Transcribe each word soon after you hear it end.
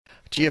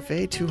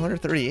GFA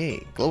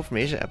 238, Globe from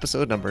Asia,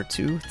 episode number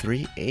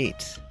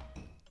 238.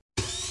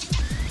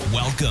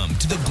 Welcome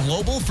to the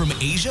Global from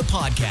Asia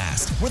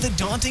podcast, where the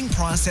daunting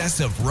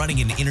process of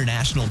running an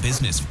international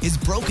business is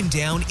broken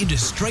down into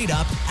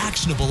straight-up,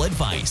 actionable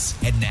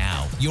advice. And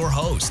now, your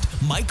host,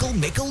 Michael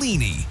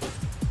Michelini.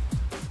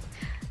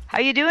 How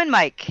you doing,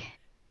 Mike?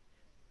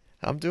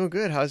 I'm doing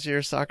good. How's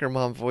your soccer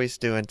mom voice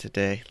doing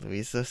today,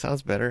 Louisa?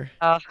 Sounds better.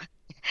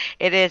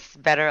 It is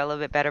better, a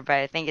little bit better, but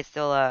I think it's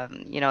still,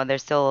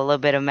 there's still a little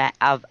bit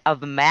of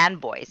a man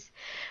voice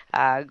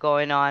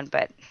going on,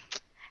 but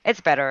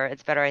it's better.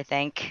 It's better, I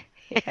think.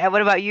 Yeah,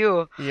 what about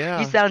you? Yeah.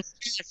 You sound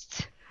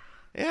stressed.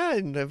 Yeah,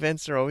 and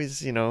events are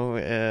always,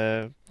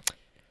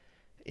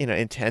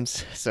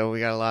 intense. So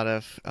we got a lot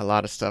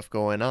of stuff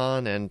going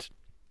on, and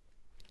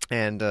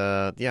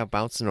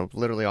bouncing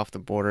literally off the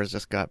borders.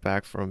 Just got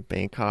back from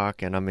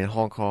Bangkok, and I'm in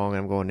Hong Kong.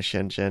 I'm going to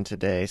Shenzhen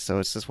today, so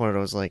it's just one of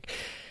those like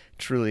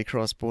truly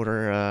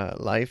cross-border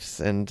lives.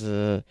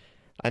 And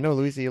I know,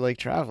 Louisa, you like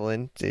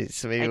traveling,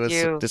 so maybe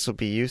this will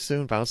be you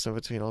soon, bouncing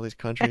between all these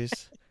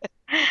countries.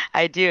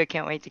 I do. I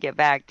can't wait to get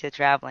back to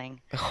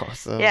traveling.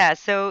 Awesome. Yeah.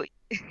 So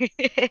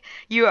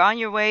you're on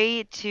your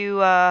way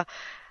to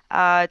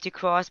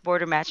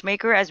Cross-Border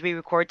Matchmaker as we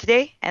record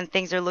today, and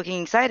things are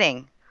looking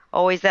exciting.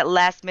 Always that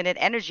last-minute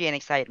energy and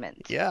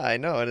excitement. Yeah, I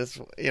know. It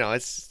is,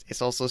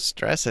 it's also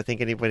stress. I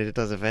think anybody that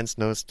does events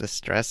knows the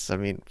stress. I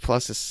mean,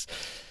 plus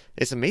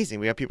it's amazing.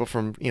 We have people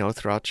from,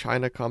 throughout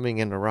China coming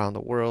and around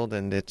the world,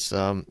 and it's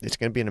going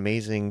to be an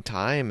amazing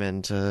time.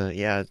 And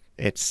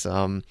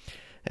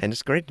and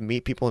it's great to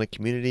meet people in the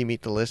community,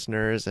 meet the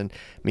listeners, and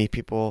meet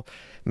people,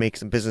 make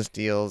some business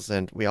deals.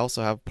 And we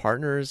also have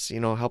partners,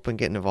 helping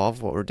get involved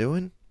with what we're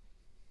doing.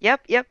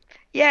 Yep.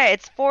 Yeah,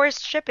 it's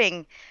Forest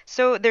Shipping.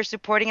 So they're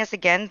supporting us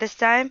again this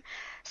time.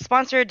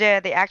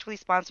 They actually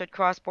sponsored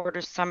Cross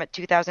Border Summit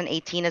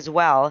 2018 as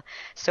well.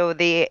 So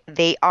they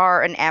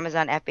are an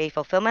Amazon FBA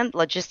fulfillment,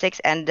 logistics,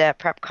 and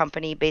prep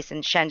company based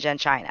in Shenzhen,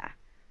 China.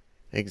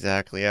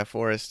 Exactly. Yeah,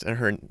 Forrest,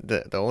 and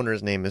the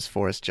owner's name is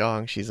Forrest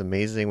Zhang. She's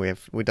amazing.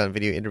 We've done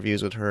video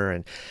interviews with her,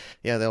 and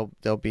yeah,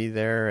 they'll be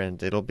there,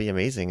 and it'll be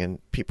amazing. And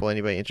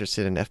anybody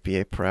interested in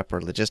FBA prep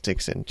or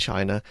logistics in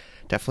China,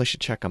 definitely should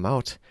check them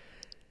out.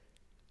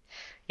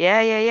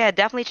 Yeah.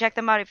 Definitely check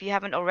them out if you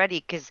haven't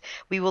already, because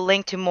we will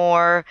link to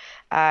more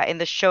in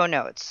the show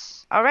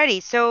notes.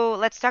 Alrighty, so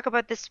let's talk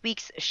about this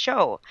week's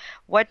show.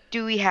 What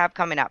do we have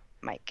coming up,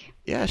 Mike?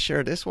 Yeah,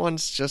 sure. This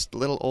one's just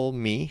little old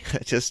me,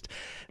 just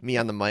me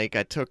on the mic.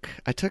 I took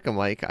a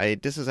mic.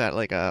 This is at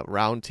like a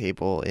round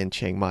table in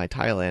Chiang Mai,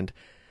 Thailand.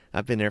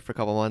 I've been there for a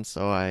couple months,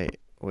 so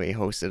we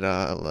hosted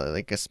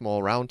a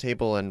small round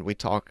table, and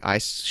I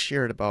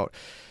shared about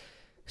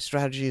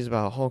strategies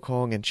about Hong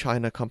Kong and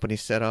China company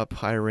setup,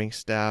 hiring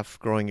staff,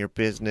 growing your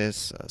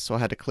business. So I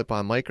had to clip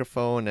on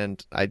microphone,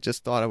 and I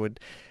just thought I would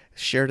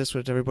share this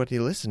with everybody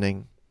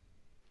listening.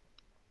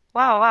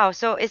 Wow.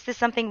 So is this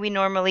something we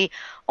normally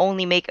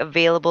only make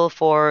available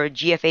for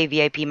GFA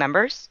VIP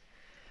members?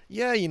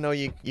 Yeah,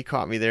 you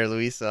caught me there,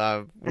 Luis.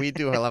 We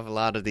do have a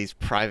lot of these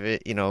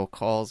private,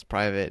 calls,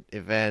 private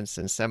events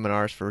and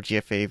seminars for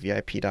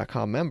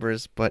GFAVIP.com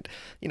members. But,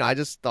 I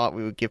just thought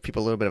we would give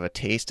people a little bit of a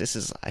taste. This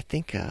is, I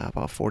think,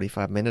 about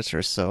 45 minutes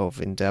or so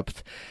of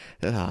in-depth,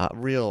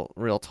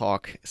 real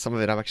talk. Some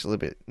of it I'm actually a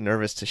little bit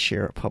nervous to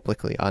share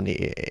publicly on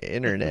the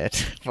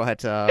internet.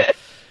 But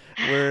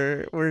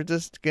we're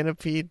just going to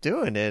be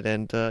doing it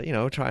and,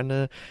 trying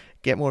to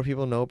get more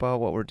people to know about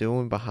what we're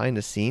doing behind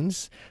the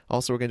scenes.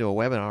 Also, we're going to do a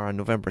webinar on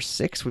November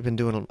 6th. We've been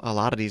doing a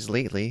lot of these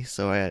lately.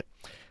 So at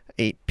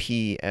 8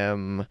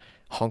 p.m.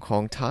 Hong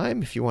Kong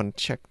time, if you want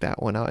to check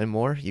that one out and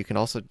more, you can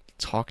also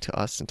talk to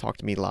us and talk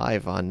to me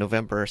live on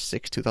November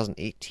 6th,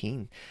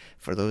 2018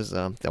 for those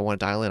that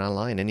want to dial in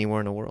online anywhere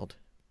in the world.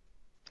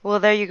 Well,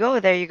 there you go.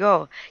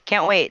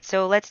 Can't wait.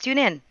 So let's tune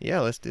in.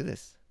 Yeah, let's do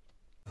this.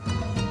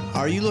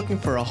 Are you looking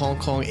for a Hong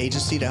Kong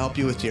agency to help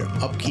you with your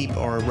upkeep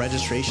or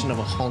registration of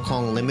a Hong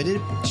Kong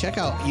Limited? Check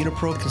out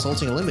Unipro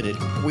Consulting Limited.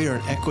 We are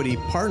an equity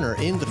partner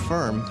in the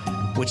firm,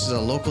 which is a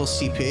local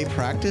CPA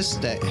practice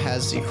that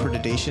has the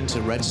accreditation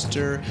to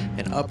register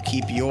and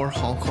upkeep your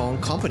Hong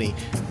Kong company.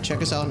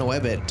 Check us out on the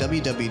web at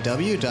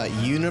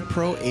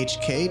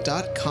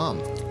www.uniprohk.com.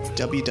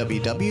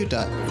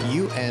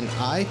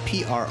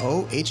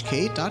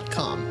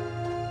 www.uniprohk.com.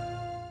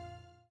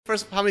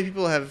 First, how many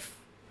people have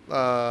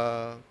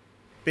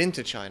been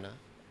to China?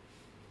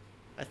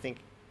 I think.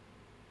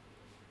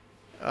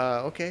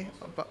 Okay.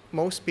 But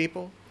most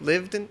people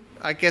lived in.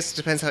 I guess it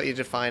depends how you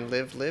define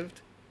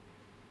lived.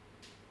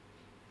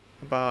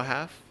 About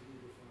half.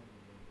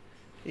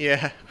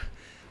 Yeah.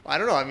 I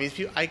don't know. I mean,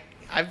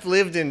 I've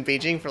lived in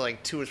Beijing for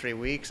like 2 or 3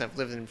 weeks. I've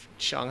lived in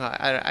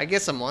Shanghai. I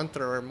guess a month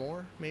or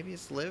more. Maybe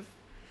it's live.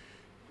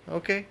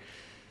 Okay.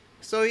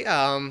 So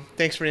yeah.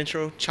 Thanks for the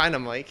intro, China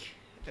Mike.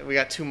 We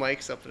got 2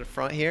 mics up at the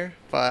front here,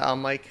 but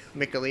I'm Mike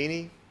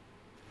Michelini.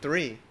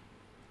 3.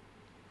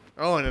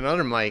 Oh, and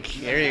another mic.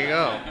 There you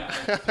go.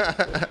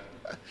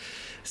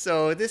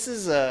 So this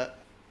is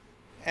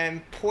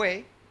and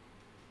Pui.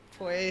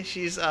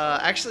 She's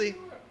actually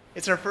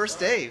It's her first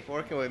day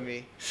working with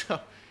me. So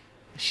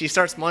she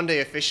starts Monday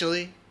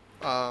officially.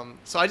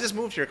 So I just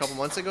moved here a couple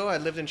months ago. I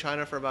lived in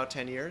China for about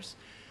 10 years.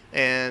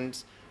 And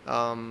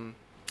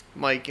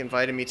Mike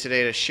invited me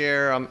today to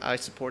share. I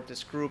support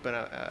this group. And,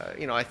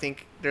 I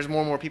think there's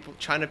more and more people,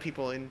 China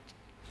people in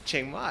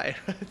Chiang Mai.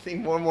 I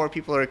think more and more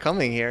people are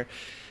coming here.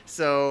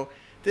 So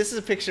this is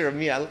a picture of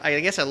me. I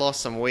guess I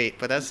lost some weight,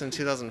 but that's in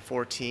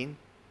 2014.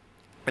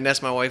 And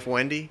that's my wife,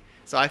 Wendy.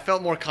 So I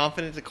felt more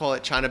confident to call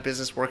it China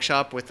Business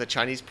Workshop with a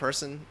Chinese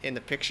person in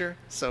the picture.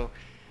 So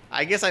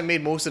I guess I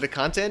made most of the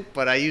content,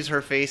 but I use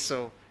her face.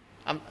 So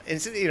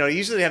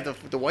usually I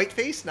have the white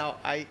face. Now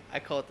I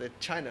call it the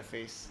China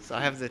face. So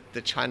I have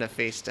the China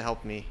face to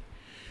help me.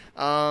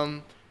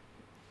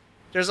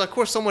 There's, of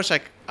course, so much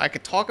I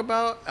could talk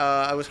about.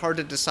 It was hard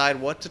to decide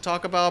what to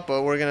talk about,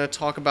 but we're going to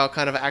talk about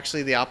kind of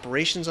actually the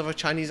operations of a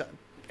Chinese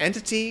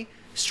entity,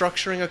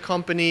 structuring a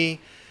company,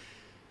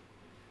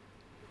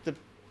 the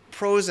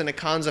pros and the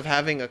cons of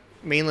having a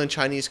mainland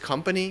Chinese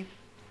company,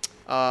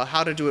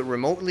 how to do it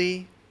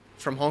remotely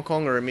from Hong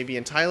Kong or maybe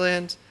in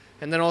Thailand,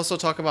 and then also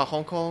talk about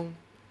Hong Kong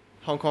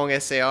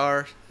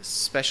SAR,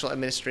 Special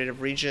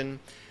Administrative Region,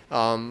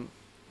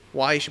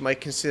 why you might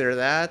consider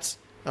that.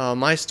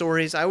 My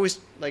stories, I always,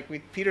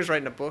 Peter's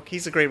writing a book.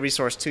 He's a great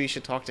resource, too. You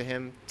should talk to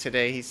him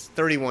today. He's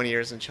 31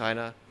 years in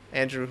China.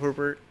 Andrew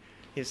Herbert,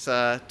 he's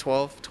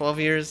 12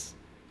 years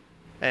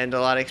and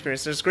a lot of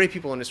experience. There's great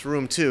people in this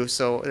room, too.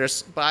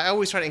 But I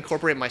always try to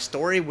incorporate my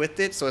story with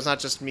it, so it's not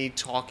just me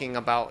talking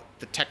about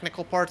the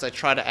technical parts. I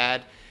try to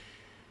add,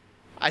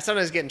 I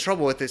sometimes get in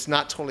trouble with it's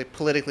not totally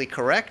politically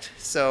correct,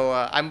 so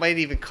I might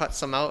even cut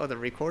some out of the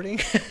recording.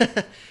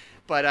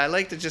 But I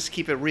like to just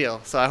keep it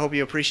real, so I hope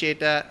you appreciate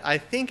that. I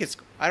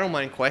don't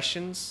mind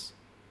questions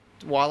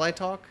while I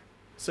talk,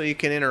 so you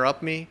can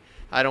interrupt me.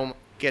 I don't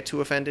get too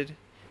offended.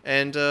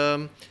 And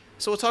so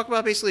we'll talk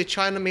about basically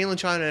China, mainland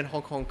China, and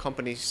Hong Kong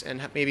companies,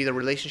 and maybe the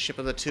relationship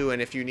of the two, and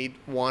if you need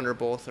one or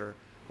both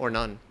or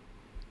none.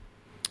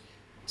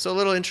 So a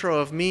little intro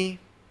of me,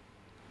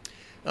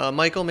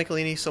 Michael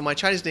Michelini. So my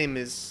Chinese name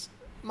is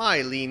Mai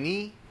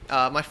Lini.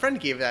 My friend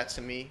gave that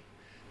to me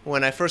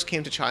when I first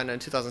came to China in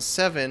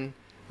 2007.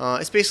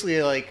 It's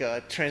basically like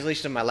a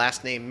translation of my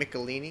last name,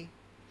 Michelini.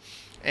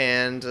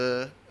 And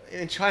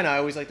in China, I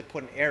always like to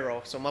put an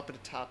arrow, so I'm up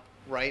at the top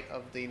right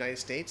of the United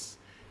States.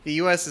 The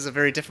U.S. is a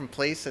very different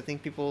place. I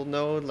think people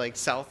know, like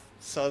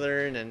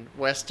southern and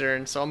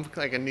western. So I'm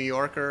like a New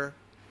Yorker,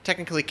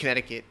 technically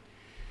Connecticut.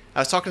 I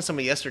was talking to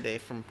somebody yesterday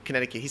from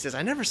Connecticut. He says,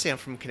 I never say I'm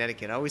from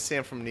Connecticut. I always say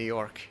I'm from New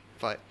York.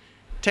 But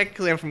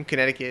technically I'm from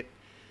Connecticut.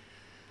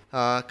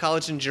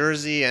 College in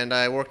Jersey, and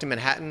I worked in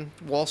Manhattan,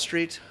 Wall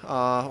Street,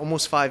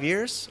 almost 5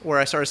 years, where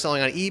I started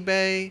selling on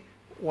eBay.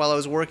 While I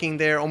was working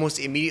there, almost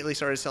immediately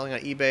started selling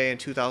on eBay in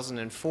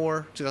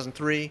 2004,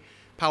 2003.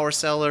 Power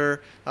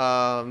seller.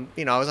 I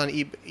was on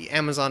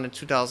Amazon in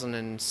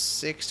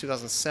 2006,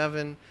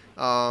 2007.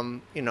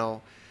 And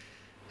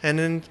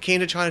then came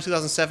to China in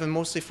 2007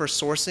 mostly for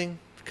sourcing,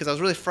 because I was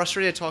really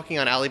frustrated talking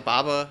on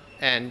Alibaba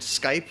and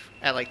Skype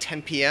at like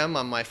 10 p.m.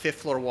 on my 5th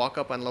floor walk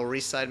up on Lower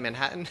East Side,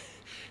 Manhattan.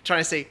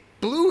 Trying to say,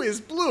 blue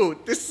is blue.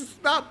 This is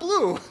not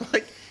blue.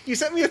 Like, you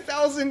sent me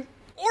 1,000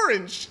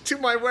 orange to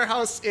my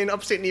warehouse in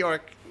upstate New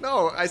York.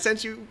 No, I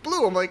sent you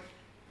blue. I'm like,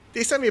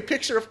 they sent me a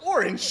picture of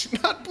orange,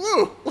 not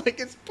blue. Like,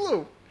 it's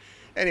blue.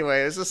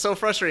 Anyway, it was just so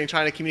frustrating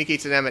trying to communicate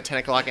to them at 10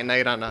 o'clock at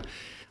night on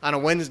a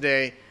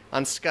Wednesday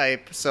on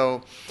Skype.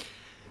 So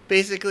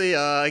basically,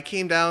 I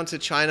came down to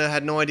China,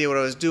 had no idea what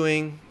I was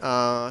doing.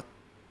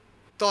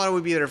 Thought I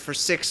would be there for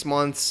 6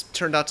 months,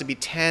 turned out to be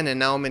 10, and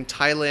now I'm in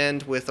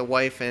Thailand with a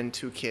wife and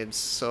 2 kids.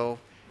 So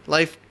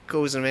life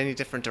goes in many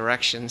different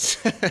directions.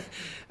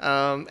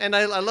 And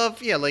I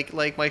love,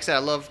 like Mike said, I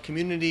love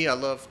community, I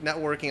love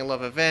networking, I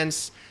love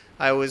events.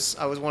 I was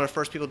one of the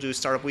first people to do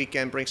Startup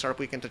Weekend, bring Startup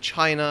Weekend to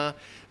China.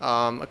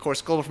 Of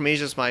course, Global from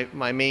Asia is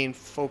my main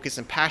focus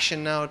and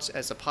passion now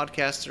as a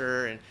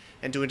podcaster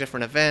and doing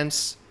different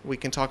events. We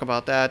can talk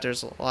about that.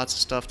 There's lots of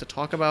stuff to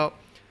talk about.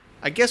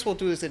 I guess we'll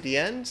do this at the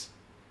end.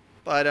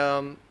 But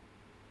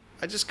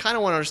I just kind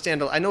of want to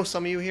understand. I know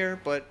some of you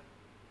here, but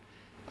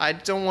I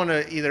don't want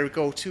to either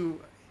go too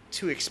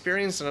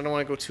experienced, and I don't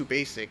want to go too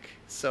basic.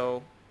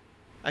 So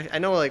I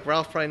know like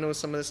Ralph probably knows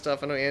some of this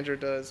stuff. I know Andrew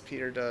does,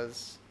 Peter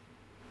does,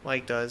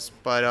 Mike does.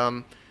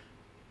 But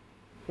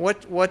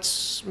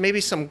what's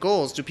maybe some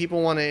goals? Do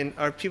people want to?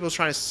 Are people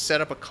trying to set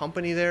up a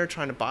company there?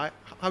 Trying to buy?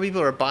 How many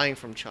people are buying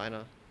from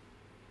China?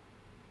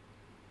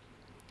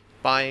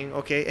 Buying.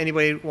 Okay.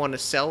 Anybody want to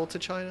sell to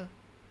China?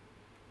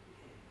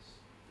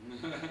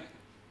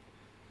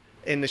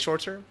 In the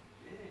short term?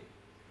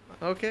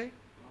 Okay.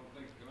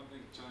 I don't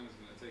think China's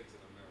going to take to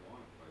the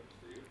marijuana pipe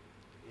for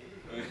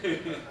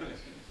you.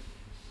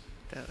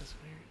 That was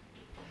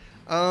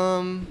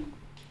weird.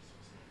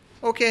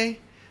 Okay.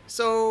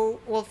 So,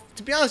 well,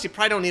 to be honest, you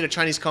probably don't need a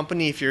Chinese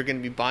company if you're going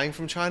to be buying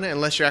from China,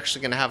 unless you're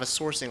actually going to have a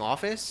sourcing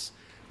office.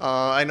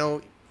 I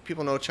know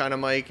people know China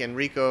Mike and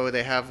Rico.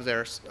 They have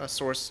their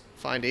source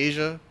Find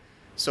Asia.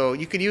 So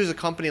you could use a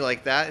company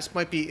like that. It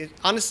might be,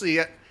 honestly,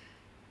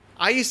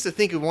 I used to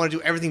think we want to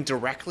do everything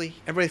directly.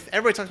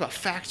 Everybody talks about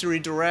factory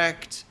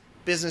direct,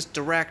 business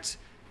direct,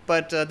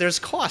 but there's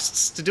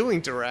costs to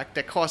doing direct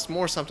that cost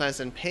more sometimes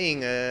than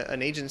paying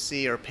an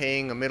agency or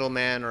paying a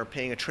middleman or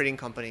paying a trading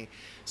company.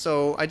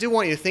 So I do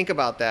want you to think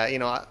about that.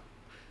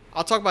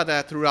 I'll talk about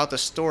that throughout the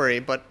story,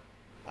 but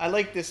I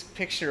like this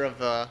picture of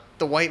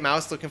the white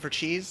mouse looking for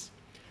cheese.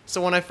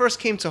 So when I first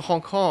came to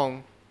Hong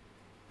Kong,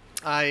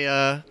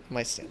 I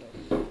might stand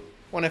up.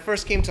 When I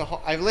first came to,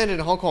 I landed in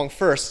Hong Kong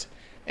first,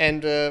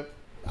 and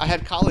I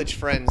had college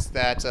friends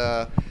that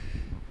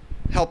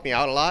helped me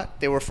out a lot.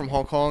 They were from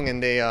Hong Kong,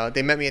 and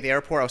they met me at the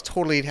airport. I was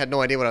totally had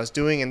no idea what I was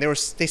doing, and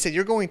they said,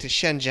 "You're going to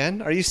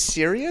Shenzhen? Are you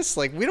serious?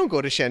 Like, we don't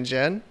go to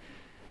Shenzhen."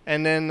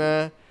 And then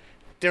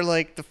they're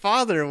like, the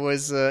father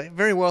was a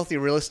very wealthy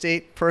real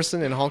estate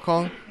person in Hong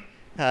Kong,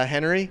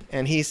 Henry,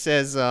 and he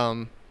says,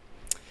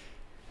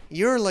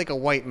 "You're like a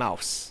white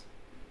mouse."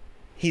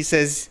 He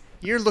says,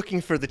 "You're looking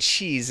for the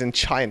cheese in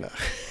China.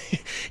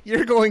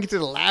 You're going to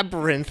the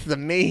labyrinth, the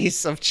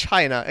maze of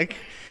China."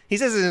 He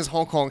says it in his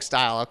Hong Kong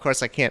style. Of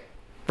course, I can't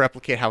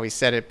replicate how he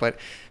said it, but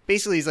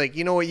basically he's like,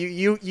 you know what,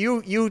 you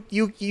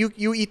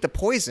eat the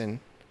poison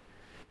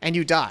and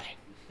you die.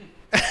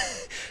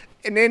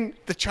 And then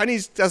the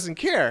Chinese doesn't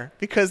care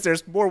because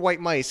there's more white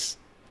mice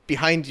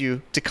behind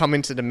you to come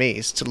into the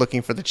maze to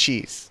looking for the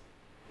cheese.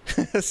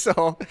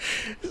 So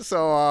there's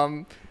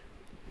a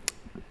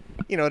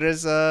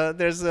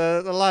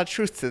lot of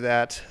truth to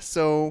that.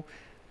 So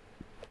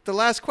the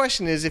last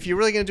question is, if you're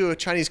really going to do a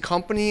Chinese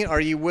company,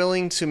 are you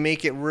willing to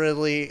make it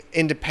really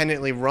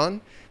independently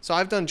run? So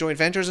I've done joint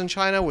ventures in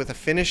China with a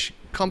Finnish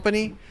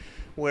company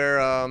where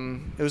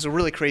it was a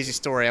really crazy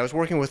story. I was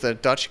working with a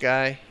Dutch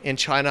guy in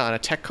China on a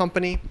tech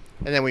company,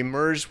 and then we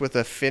merged with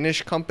a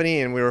Finnish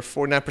company, and we were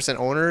 49%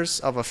 owners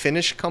of a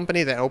Finnish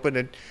company that opened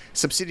a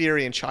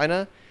subsidiary in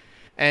China.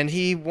 And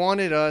he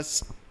wanted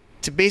us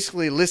to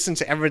basically listen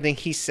to everything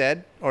he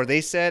said or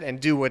they said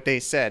and do what they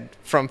said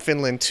from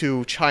Finland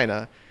to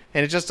China.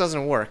 And it just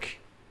doesn't work.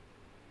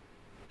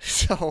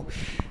 So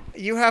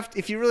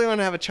if you really want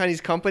to have a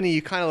Chinese company,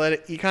 you kind of let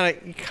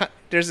it,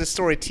 there's this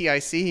story,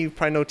 TIC, you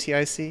probably know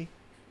TIC.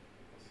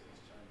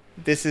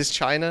 This is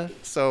China.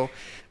 So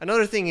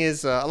another thing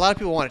is a lot of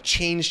people want to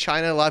change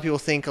China. A lot of people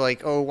think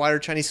like, oh, why are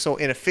Chinese so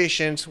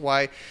inefficient?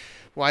 Why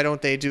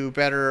don't they do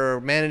better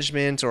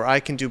management, or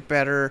I can do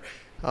better?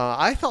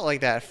 I felt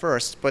like that at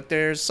first, but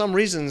there's some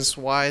reasons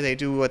why they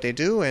do what they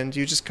do, and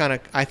you just kind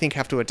of, I think,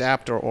 have to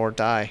adapt or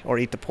die or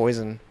eat the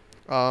poison.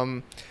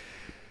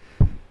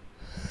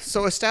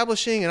 So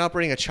establishing and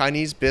operating a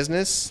Chinese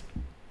business,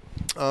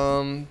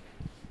 we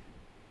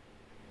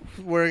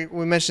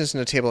mentioned this in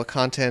the table of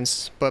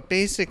contents, but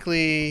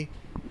basically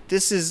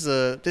this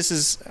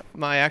is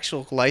my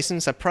actual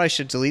license. I probably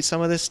should delete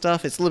some of this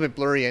stuff. It's a little bit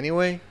blurry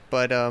anyway,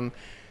 but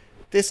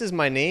this is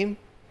my name.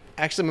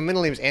 Actually, my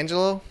middle name is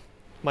Angelo,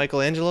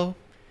 Michelangelo.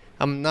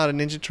 I'm not a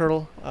Ninja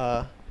Turtle,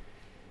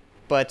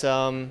 but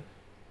I'm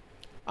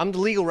the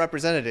legal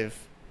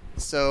representative.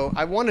 So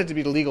I wanted to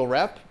be the legal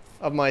rep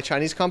of my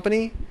Chinese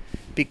company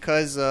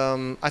because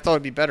I thought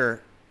it'd be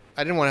better.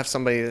 I didn't want to have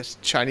somebody that's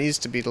Chinese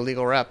to be the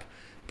legal rep,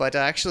 but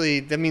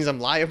actually that means I'm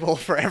liable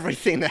for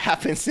everything that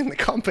happens in the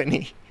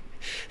company.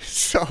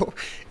 So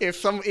if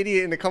some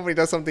idiot in the company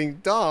does something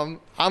dumb,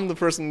 I'm the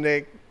person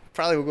that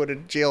probably will go to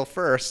jail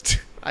first.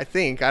 I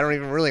think. I don't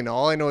even really know.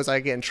 All I know is I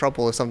get in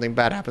trouble if something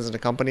bad happens in the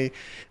company.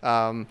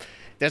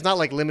 There's not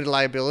like limited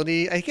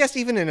liability. I guess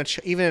even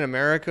in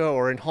America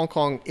or in Hong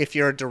Kong, if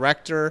you're a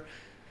director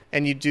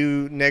and you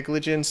do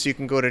negligence, you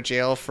can go to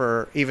jail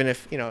for even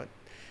if,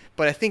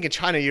 but I think in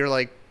China, you're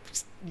like,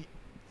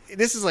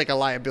 this is like a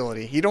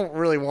liability. You don't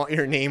really want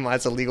your name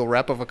as a legal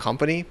rep of a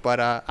company, but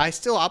I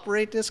still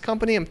operate this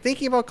company. I'm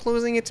thinking about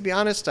closing it, to be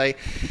honest.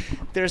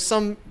 There's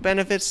some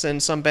benefits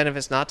and some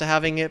benefits not to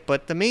having it,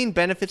 but the main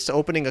benefits to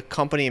opening a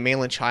company in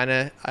mainland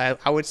China,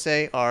 I would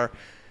say, are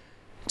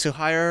to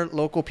hire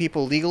local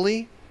people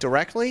legally,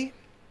 directly,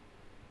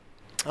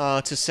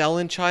 to sell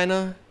in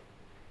China,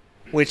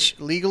 which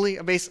legally,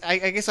 I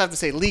guess I have to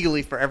say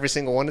legally for every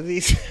single one of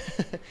these.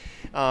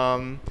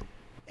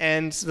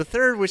 And the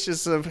third, which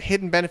is a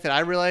hidden benefit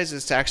I realize,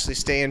 is to actually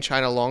stay in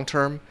China long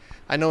term.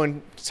 I know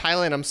in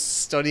Thailand I'm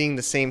studying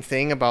the same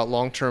thing about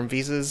long-term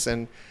visas,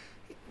 and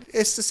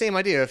it's the same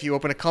idea. If you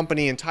open a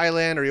company in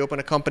Thailand or you open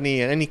a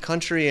company in any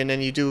country, and then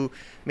you do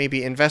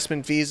maybe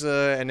investment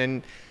visa, and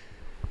then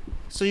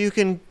so you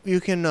can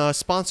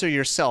sponsor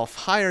yourself,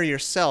 hire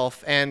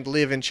yourself, and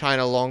live in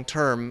China long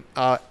term.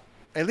 At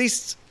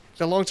least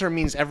the long term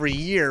means every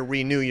year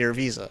renew your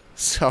visa.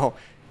 So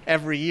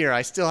every year,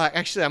 I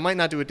might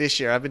not do it this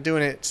year. I've been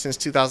doing it since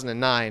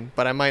 2009,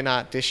 but I might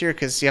not this year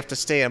because you have to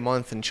stay a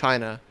month in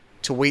China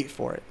to wait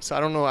for it. So I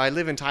don't know. I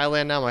live in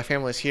Thailand now. My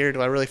family's here.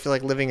 Do I really feel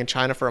like living in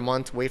China for a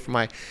month, wait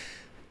for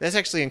that's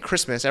actually in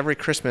Christmas. Every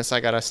Christmas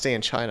I gotta stay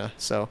in China.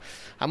 So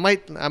I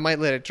might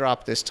let it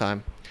drop this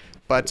time.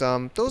 But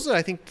those are,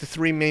 I think, the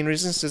three main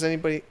reasons. Does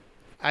anybody?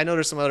 I know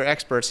there's some other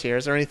experts here.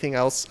 Is there anything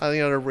else? Any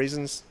other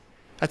reasons?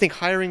 I think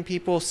hiring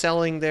people,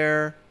 selling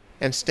there,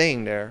 and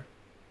staying there.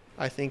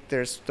 I think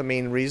there's the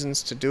main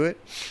reasons to do it.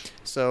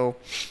 So,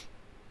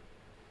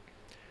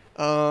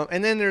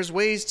 and then there's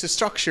ways to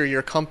structure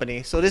your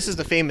company. So this is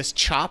the famous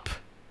CHOP.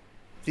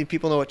 Do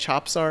people know what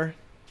CHOPs are?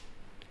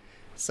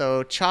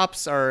 So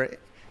CHOPs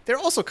they're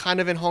also kind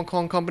of in Hong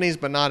Kong companies,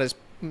 but not as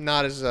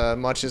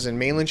much as in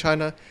mainland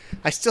China.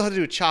 I still had to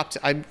do a CHOP.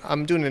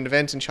 I'm doing an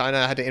event in China.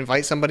 I had to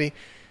invite somebody.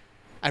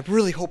 I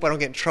really hope I don't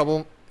get in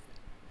trouble.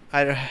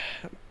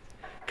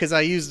 Because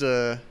I used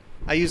a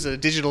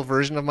digital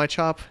version of my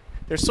CHOP.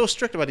 They're so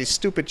strict about these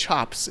stupid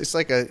CHOPs. It's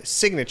like a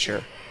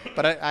signature,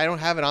 but I don't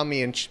have it on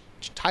me in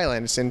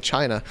Thailand. It's in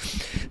China.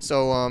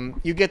 So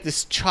you get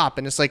this CHOP,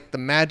 and it's like the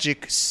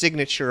magic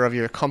signature of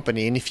your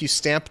company. And if you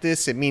stamp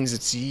this, it means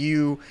it's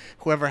you.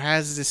 Whoever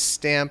has this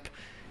stamp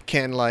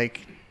can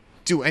like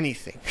do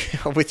anything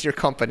with your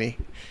company.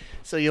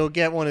 So you'll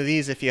get one of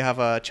these if you have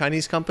a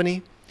Chinese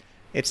company.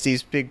 It's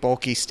these big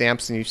bulky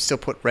stamps, and you still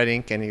put red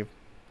ink, and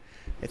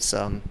it's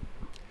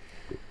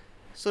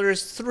So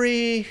there's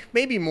three,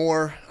 maybe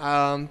more,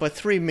 but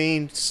three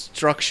main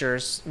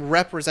structures: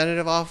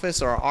 representative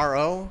office, or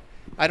RO.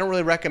 I don't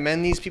really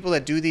recommend these. People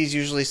that do these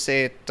usually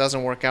say it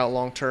doesn't work out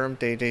long term.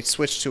 They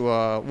switch to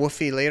a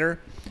WFOE later.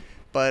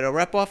 But a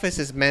rep office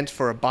is meant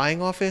for a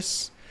buying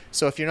office.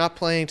 So if you're not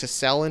planning to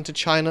sell into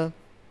China,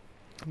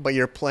 but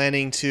you're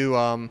planning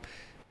to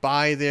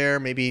buy there,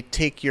 maybe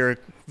take your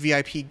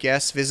VIP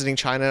guests visiting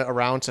China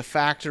around to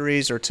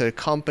factories or to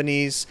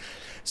companies.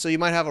 So you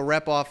might have a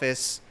rep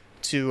office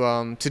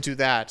to do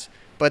that.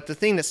 But the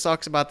thing that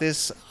sucks about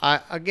this, I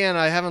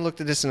haven't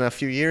looked at this in a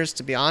few years,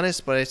 to be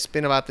honest, but it's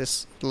been about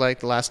this like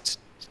the last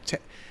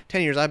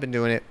 10 years I've been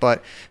doing it.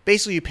 But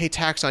basically you pay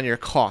tax on your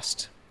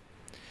cost.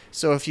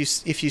 So if you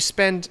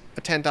spend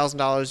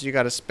 $10,000, you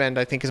got to spend,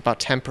 I think it's about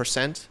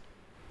 10%.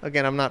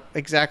 Again, I'm not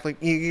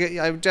exactly,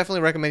 I would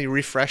definitely recommend you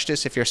refresh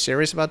this if you're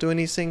serious about doing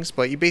these things,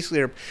 but you basically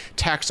are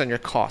taxed on your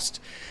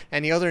cost.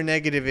 And the other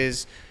negative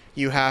is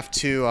you have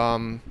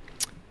to,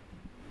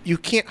 you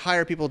can't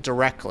hire people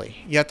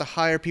directly. You have to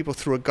hire people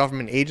through a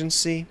government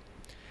agency,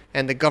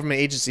 and the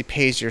government agency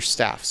pays your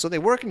staff. So they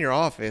work in your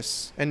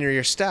office and they're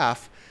your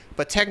staff,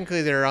 but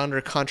technically they're under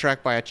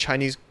contract by a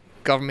Chinese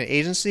government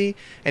agency,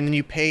 and then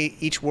you pay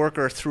each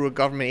worker through a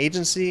government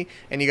agency,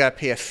 and you got to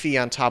pay a fee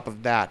on top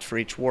of that for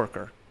each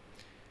worker.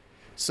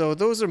 So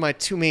those are my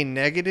two main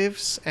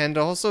negatives, and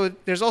also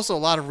there's also a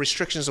lot of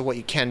restrictions of what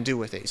you can do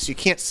with it. So you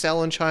can't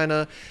sell in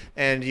China,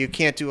 and you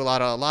can't do a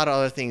lot of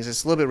other things.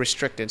 It's a little bit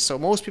restricted. So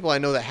most people I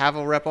know that have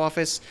a rep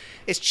office,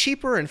 it's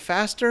cheaper and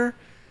faster,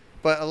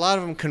 but a lot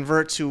of them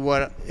convert to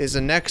what is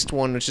the next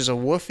one, which is a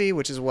WFOE,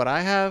 which is what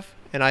I have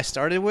and I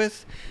started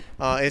with.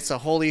 It's a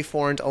wholly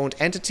foreign-owned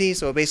entity,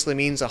 so it basically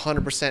means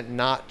 100%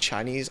 not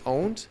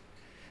Chinese-owned.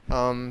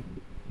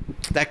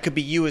 That could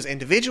be you as an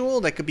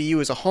individual, that could be you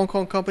as a Hong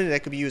Kong company,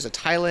 that could be you as a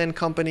Thailand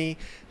company,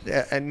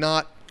 and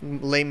not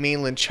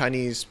mainland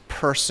Chinese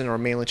person or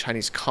mainland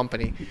Chinese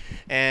company.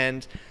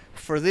 And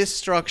for this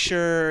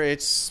structure,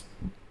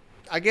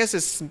 I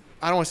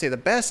don't want to say the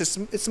best,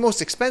 it's the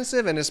most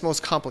expensive and it's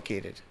most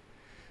complicated.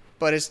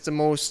 But it's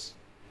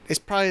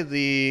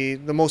probably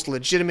the most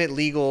legitimate,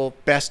 legal,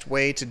 best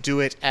way to do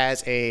it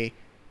as a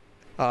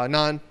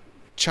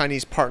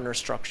non-Chinese partner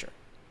structure.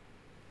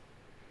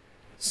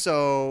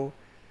 So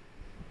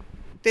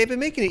they've been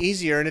making it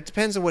easier, and it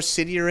depends on what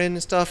city you're in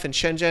and stuff. And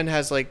Shenzhen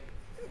has, like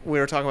we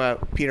were talking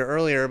about Peter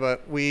earlier,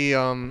 but they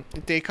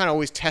kind of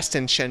always test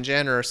in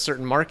Shenzhen or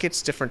certain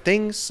markets, different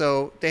things.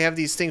 So they have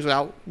these things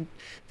without.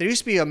 There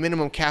used to be a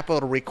minimum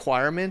capital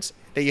requirement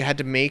that you had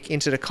to make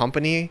into the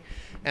company,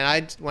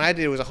 and when I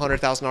did it was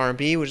 100,000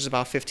 RMB, which is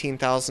about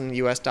 15,000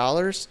 US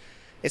dollars.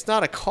 It's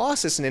not a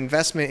cost; it's an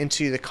investment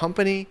into the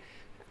company.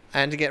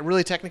 And to get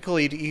really technical,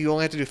 you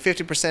only have to do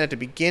 50% at the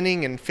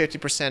beginning and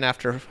 50%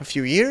 after a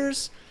few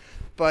years.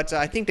 But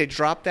I think they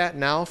dropped that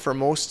now for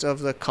most of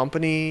the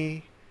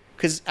company.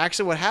 Because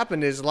actually what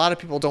happened is a lot of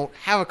people don't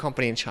have a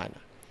company in China.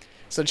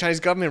 So the Chinese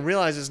government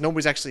realizes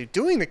nobody's actually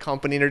doing the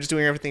company. They're just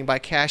doing everything by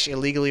cash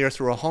illegally or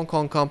through a Hong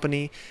Kong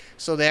company.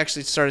 So they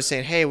actually started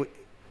saying, hey,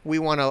 we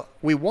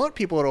want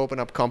people to open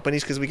up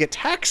companies because we get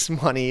tax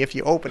money if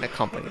you open a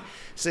company.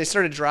 So they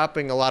started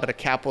dropping a lot of the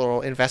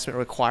capital investment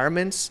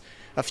requirements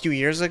a few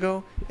years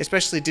ago,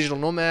 especially digital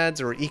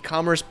nomads or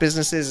e-commerce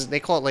businesses.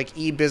 They call it like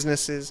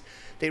e-businesses.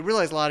 They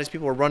realized a lot of these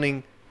people were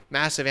running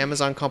massive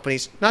Amazon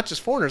companies, not just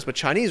foreigners, but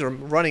Chinese were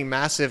running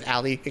massive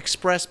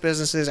AliExpress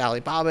businesses,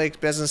 Alibaba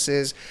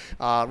businesses,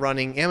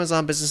 running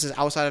Amazon businesses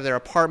outside of their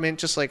apartment,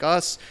 just like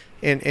us.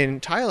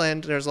 In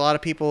Thailand, there's a lot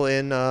of people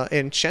in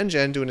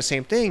Shenzhen doing the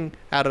same thing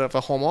out of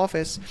a home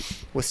office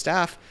with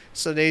staff.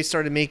 So they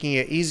started making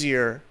it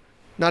easier,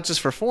 not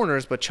just for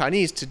foreigners, but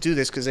Chinese to do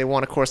this because they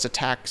want, of course, the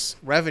tax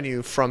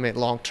revenue from it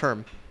long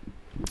term.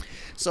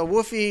 So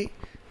WFOE,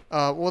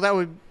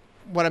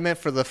 what I meant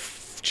for the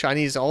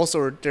Chinese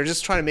also, they're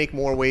just trying to make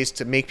more ways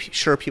to make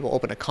sure people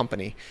open a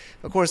company.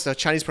 Of course, the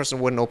Chinese person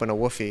wouldn't open a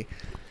WFOE.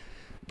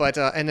 But,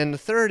 and then the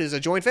third is a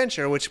joint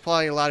venture, which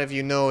probably a lot of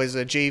you know is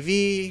a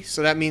JV.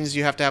 So that means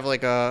you have to have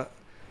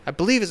I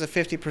believe it's a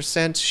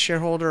 50%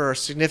 shareholder or a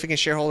significant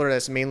shareholder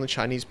that's a mainland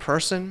Chinese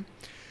person.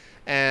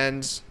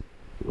 And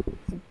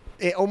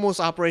it almost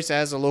operates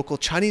as a local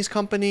Chinese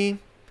company.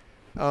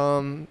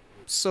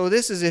 So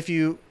this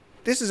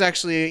is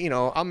actually,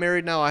 I'm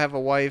married now. I have a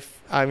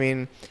wife. I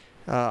mean,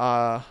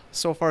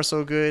 so far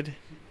so good.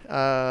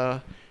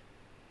 But,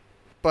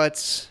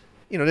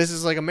 this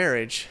is like a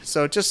marriage.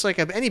 So just like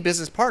any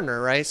business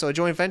partner, right? So a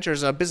joint venture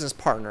is a business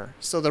partner.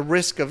 So the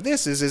risk of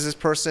this is this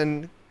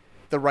person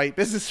the right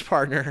business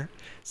partner?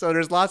 So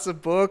there's lots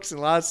of books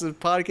and lots of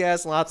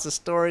podcasts and lots of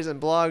stories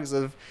and blogs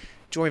of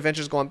joint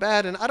ventures going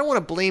bad. And I don't want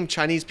to blame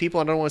Chinese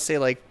people. I don't want to say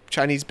like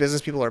Chinese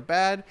business people are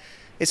bad.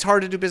 It's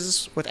hard to do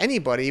business with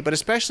anybody, but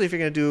especially if you're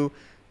going to do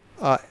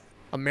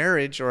a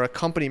marriage or a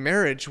company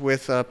marriage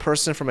with a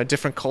person from a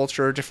different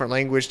culture, different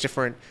language,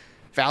 different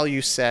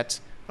value set.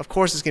 Of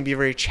course, it's going to be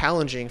very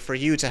challenging for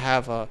you to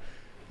have a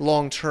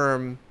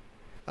long-term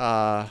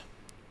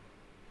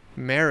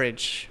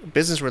marriage,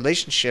 business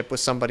relationship with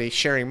somebody,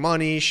 sharing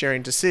money,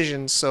 sharing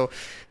decisions. So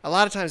a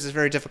lot of times it's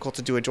very difficult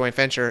to do a joint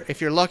venture.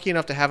 If you're lucky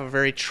enough to have a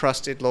very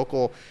trusted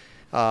local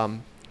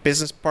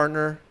business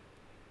partner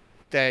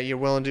that you're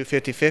willing to do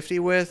 50-50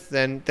 with,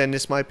 then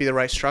this might be the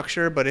right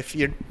structure. But if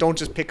you don't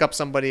just pick up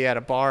somebody at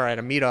a bar, at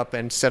a meetup,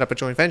 and set up a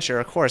joint venture,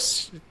 of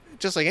course,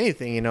 just like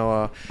anything,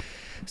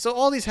 so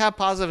all these have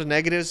positives and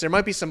negatives. There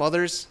might be some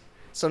others.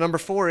 So number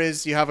 4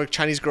 is you have a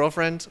Chinese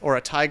girlfriend or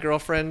a Thai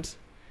girlfriend,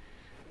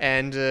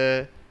 and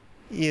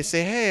you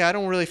say, hey, I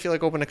don't really feel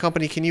like opening a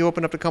company. Can you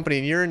open up a company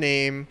in your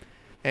name,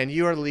 and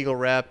you are the legal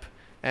rep,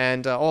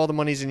 and all the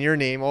money's in your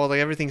name,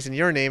 everything's in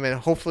your name, and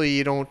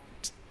hopefully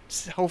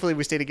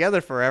we stay together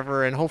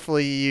forever, and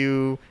hopefully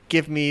you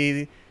give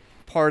me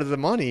part of the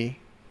money.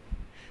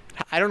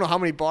 I don't know how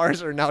many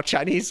bars are now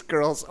Chinese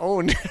girls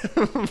owned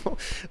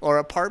or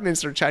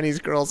apartments are Chinese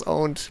girls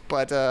owned.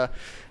 But, of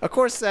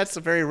course, that's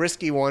a very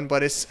risky one.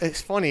 But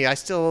it's funny. I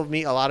still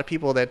meet a lot of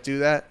people that do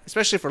that,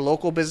 especially for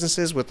local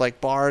businesses with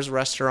like bars,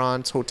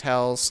 restaurants,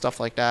 hotels,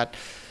 stuff like that.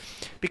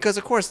 Because,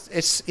 of course,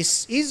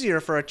 it's easier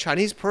for a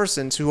Chinese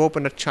person to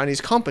open a Chinese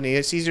company.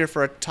 It's easier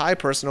for a Thai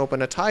person to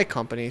open a Thai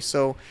company.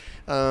 So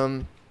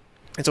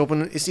it's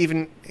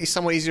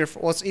somewhat easier.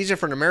 It's easier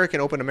for an American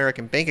to open an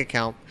American bank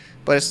account.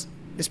 But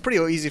it's pretty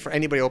easy for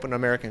anybody to open an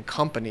American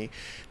company.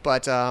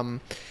 But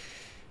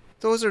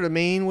those are the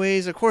main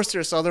ways. Of course,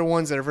 there's other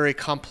ones that are very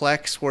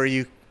complex where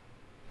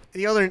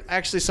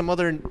some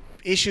other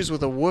issues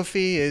with a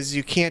WFOE is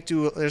you can't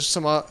do, there's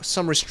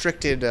some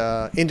restricted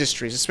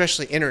industries,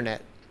 especially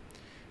internet.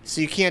 So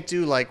you can't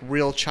do like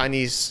real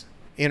Chinese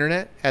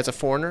internet as a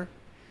foreigner,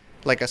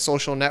 like a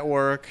social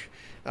network,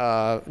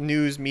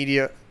 news,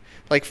 media.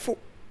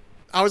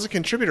 I was a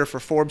contributor for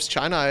Forbes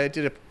China. I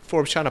did a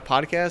Forbes China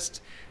podcast.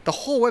 The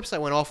whole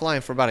website went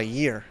offline for about a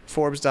year,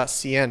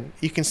 Forbes.cn.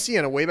 You can see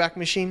on a Wayback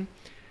Machine,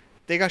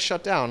 they got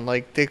shut down.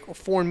 Like,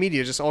 foreign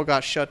media just all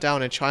got shut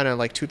down in China in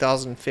like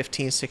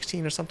 2015,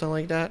 16 or something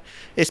like that.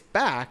 It's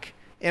back.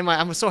 And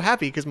I'm so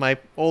happy because my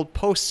old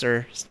posts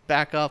are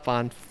back up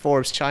on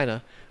Forbes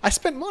China. I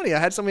spent money. I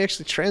had somebody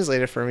actually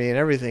translate it for me and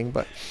everything.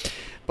 But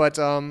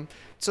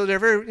so they're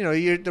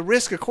very, the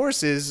risk, of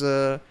course, is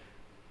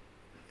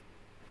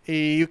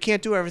you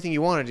can't do everything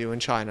you want to do in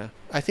China.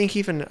 I think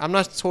I'm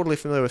not totally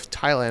familiar with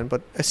Thailand,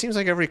 but it seems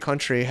like every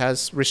country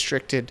has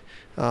restricted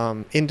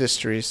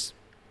industries.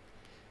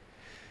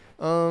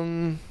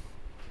 I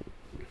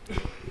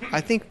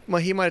think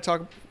he might have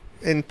talked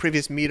in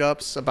previous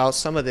meetups about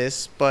some of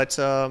this, but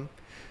I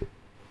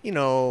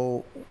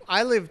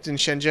lived in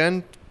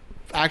Shenzhen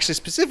actually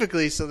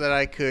specifically so that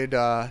I could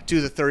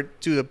do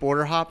the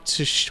border hop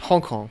to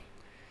Hong Kong.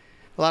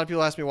 A lot of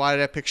people ask me why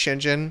did I pick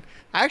Shenzhen.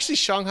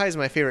 Shanghai is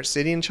my favorite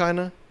city in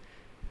China.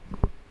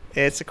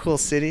 It's a cool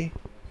city.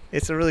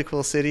 It's a really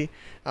cool city.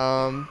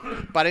 But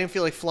I didn't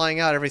feel like flying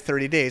out every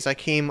 30 days. I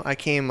came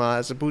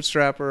as a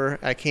bootstrapper.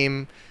 I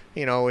came,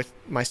 with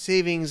my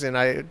savings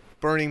and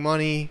burning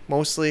money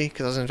mostly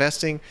because I was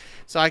investing.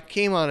 So I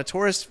came on a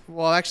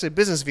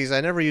business visa.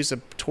 I never used a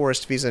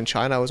tourist visa in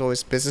China. I was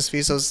always business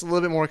visa. So it was a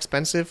little bit more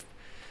expensive,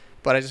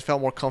 but I just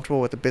felt more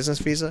comfortable with the business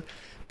visa.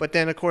 But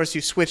then, of course,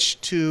 you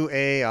switch to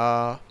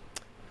a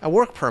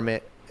work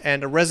permit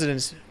and a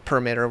residence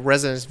permit or a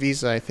residence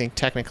visa, I think,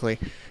 technically.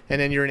 And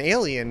then you're an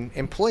alien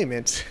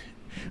employment.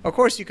 Of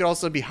course, you could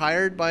also be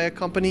hired by a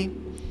company,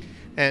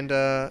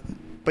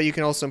 but you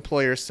can also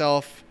employ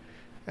yourself.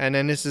 And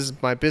then this is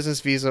my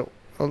business visa,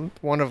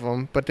 one of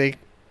them. But they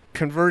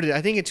converted,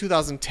 I think in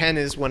 2010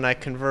 is when I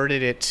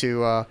converted it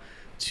to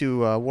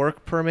a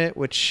work permit,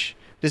 which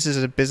this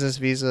is a business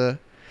visa.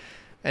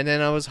 And then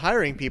I was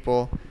hiring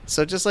people.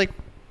 So just like,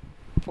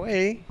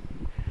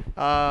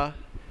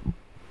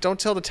 don't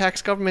tell the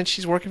tax government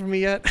she's working for me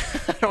yet.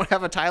 I don't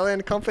have a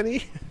Thailand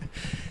company.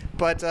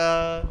 But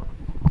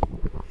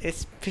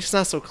it's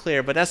not so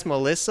clear. But that's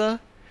Melissa.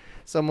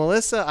 So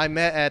Melissa, I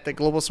met at the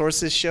Global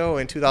Sources show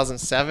in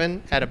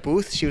 2007 at a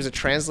booth. She was a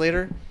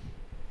translator.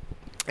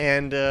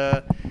 And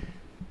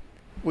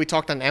we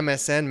talked on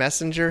MSN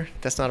Messenger.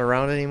 That's not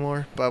around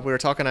anymore, but we were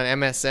talking on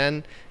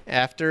MSN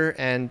after,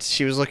 and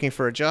she was looking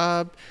for a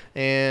job,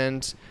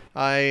 and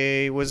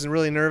I was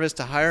really nervous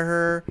to hire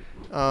her,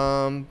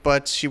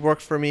 but she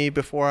worked for me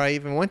before I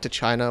even went to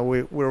China.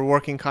 We were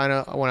working kind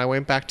of when I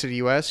went back to the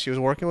U.S. She was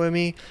working with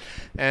me,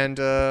 and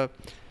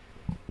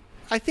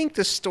I think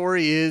the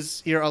story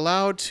is you're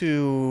allowed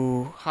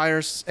to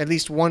hire at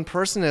least one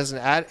person as an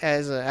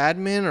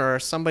admin or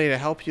somebody to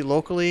help you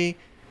locally.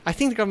 I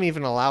think the government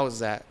even allows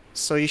that.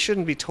 So you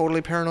shouldn't be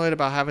totally paranoid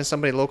about having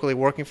somebody locally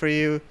working for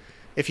you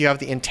if you have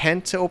the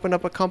intent to open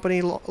up a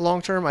company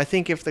long term. I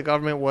think if the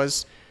government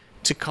was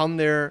to come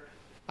there,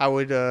 I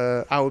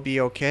would be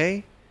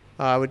okay.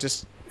 I would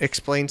just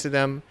explain to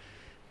them.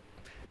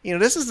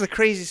 This is the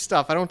crazy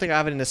stuff. I don't think I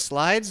have it in the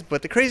slides,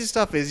 but the crazy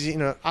stuff is,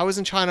 I was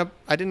in China.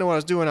 I didn't know what I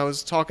was doing. I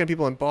was talking to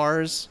people in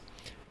bars,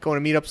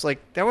 going to meetups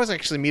there was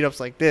actually meetups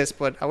like this,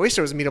 but I wish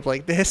there was a meetup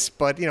like this.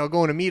 But,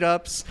 going to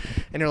meetups,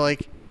 and they're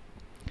like,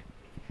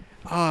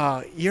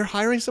 you're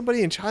hiring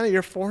somebody in China,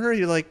 you're a foreigner,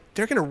 you're like,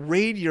 they're going to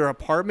raid your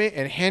apartment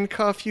and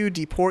handcuff you,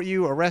 deport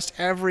you, arrest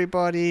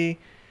everybody.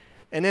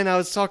 And then I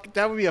was talking,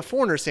 that would be a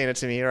foreigner saying it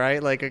to me,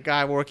 right? Like a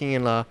guy working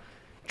in a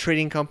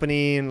trading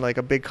company and like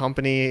a big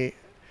company.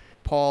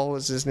 Paul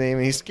was his name,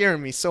 and he's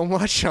scaring me so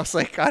much. I was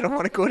like, I don't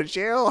want to go to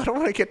jail. I don't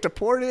want to get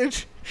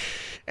deported.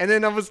 And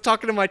then I was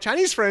talking to my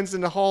Chinese friends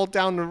in the hall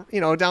down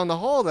the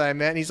hall that I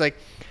met, and he's like,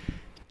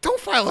 don't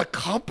file a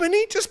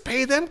company. Just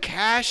pay them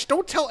cash.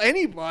 Don't tell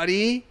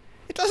anybody.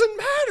 It doesn't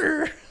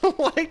matter.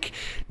 Like,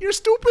 you're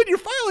stupid. You're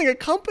filing a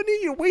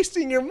company. You're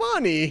wasting your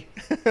money.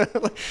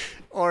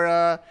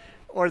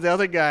 Or the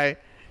other guy,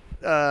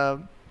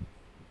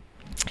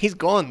 he's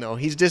gone, though.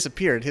 He's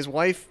disappeared. His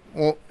wife,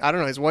 I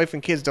don't know. His wife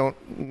and kids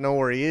don't know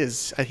where he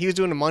is. He was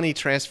doing a money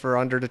transfer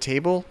under the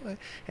table,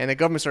 and the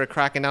government started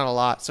cracking down a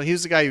lot. So he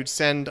was the guy who'd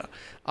send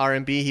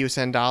RMB. He would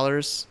send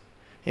dollars,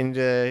 and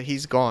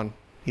he's gone.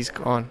 He's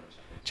gone.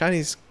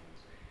 Chinese,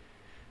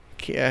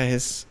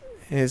 his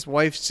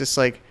wife's just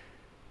like,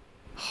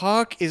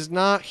 Hawk is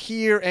not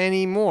here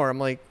anymore. I'm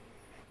like,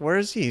 where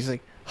is he? He's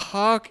like,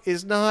 Hawk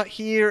is not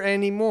here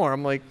anymore.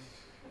 I'm like,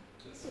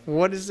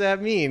 what does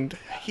that mean?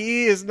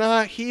 He is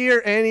not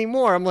here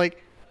anymore. I'm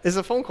like, it's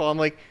a phone call. I'm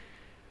like,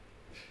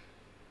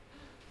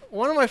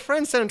 one of my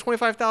friends sent him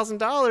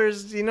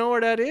 $25,000. Do you know where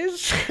that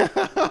is?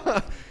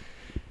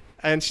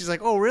 And she's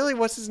like, oh, really?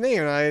 What's his name?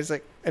 And I was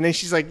like, and then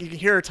she's like, you can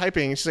hear her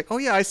typing. And she's like, oh,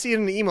 yeah, I see it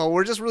in the email.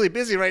 We're just really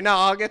busy right now.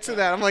 I'll get to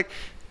that. I'm like,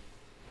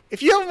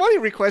 if you have a money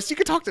request, you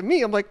can talk to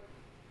me. I'm like,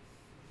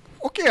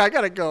 okay, I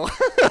got to go.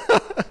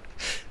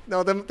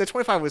 No, the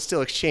 25 was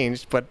still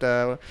exchanged,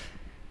 but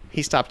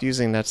he stopped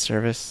using that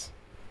service.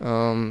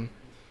 That's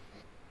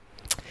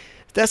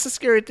the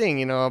scary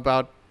thing,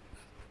 about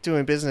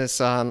doing business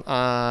on,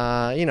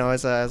 as you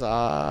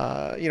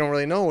don't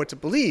really know what to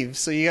believe.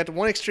 So you got the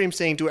one extreme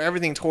saying do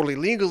everything totally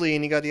legally,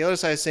 and you got the other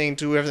side saying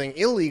do everything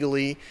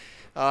illegally.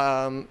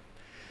 But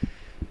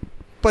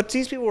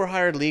these people were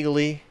hired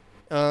legally.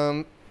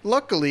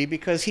 Luckily,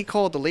 because he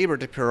called the labor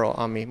bureau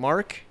on me,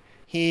 Mark.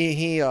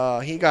 He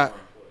got.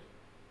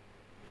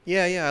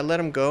 Yeah, I let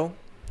him go.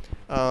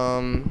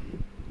 I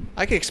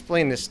could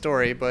explain this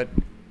story, but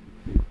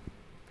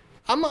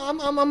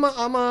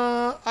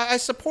I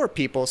support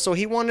people. So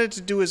he wanted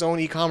to do his own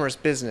e-commerce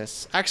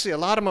business. Actually, a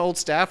lot of my old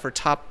staff are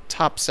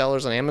top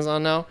sellers on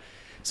Amazon now.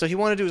 So he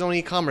wanted to do his own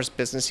e-commerce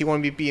business. He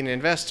wanted me to be an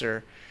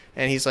investor,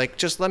 and he's like,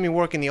 just let me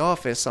work in the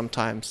office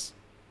sometimes.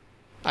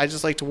 I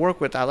just like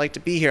to I like to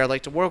be here. I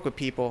like to work with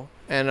people.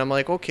 And I'm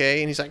like,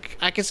 okay. And he's like,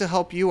 I can still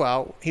help you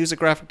out. He was a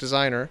graphic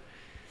designer.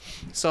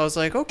 So I was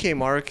like, okay,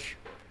 Mark,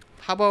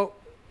 how about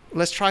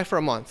let's try for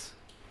a month.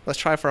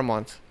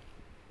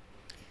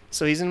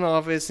 So he's in my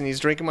office, and he's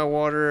drinking my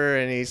water,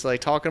 and he's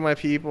like talking to my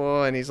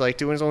people, and he's like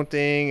doing his own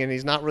thing, and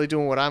he's not really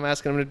doing what I'm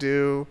asking him to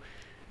do.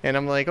 And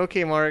I'm like,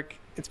 okay, Mark,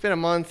 it's been a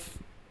month.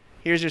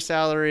 Here's your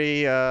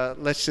salary.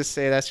 Let's just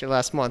say that's your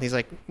last month. He's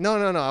like, no,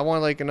 I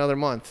want like another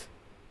month.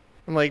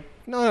 I'm like,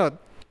 no,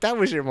 that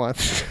was your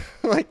month.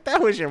 Like, that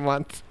was your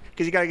month.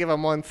 Because you got to give a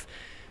month.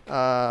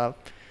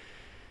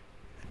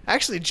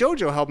 Actually,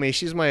 JoJo helped me.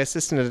 She was my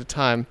assistant at the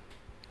time.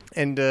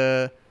 And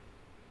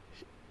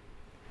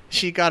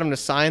she got him to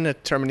sign a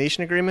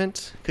termination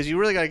agreement. Because you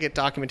really got to get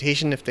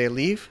documentation if they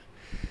leave.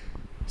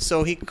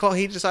 So he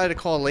decided to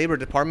call the labor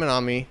department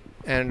on me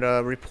and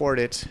report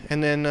it.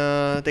 And then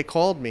they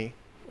called me.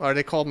 Or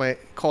they called my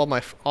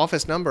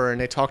office number, and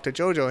they talked to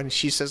JoJo. And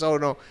she says, oh,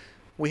 no.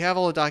 We have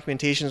all the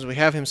documentations. We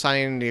have him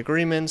signing the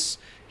agreements.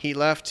 He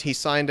left. He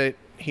signed it.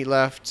 He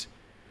left.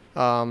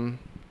 So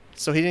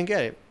he didn't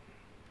get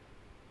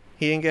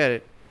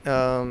it.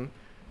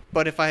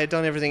 But if I had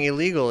done everything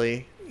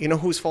illegally, you know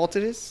whose fault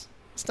it is?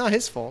 It's not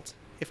his fault.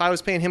 If I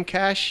was paying him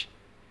cash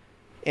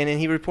and then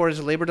he reported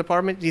to the labor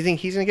department, do you think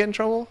he's going to get in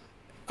trouble?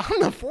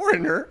 I'm the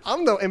foreigner.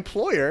 I'm the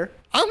employer.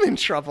 I'm in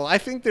trouble. I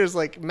think there's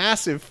like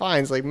massive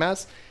fines.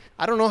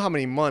 I don't know how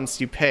many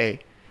months you pay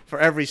for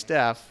every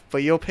staff,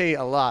 but you'll pay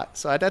a lot.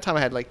 So at that time I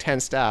had like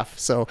 10 staff.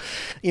 So,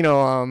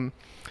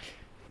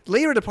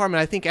 labor department,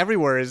 I think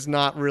everywhere is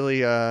not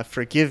really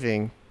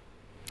forgiving.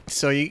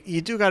 So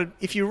you do got to,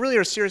 if you really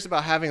are serious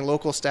about having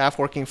local staff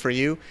working for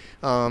you,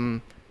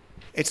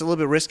 it's a little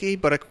bit risky.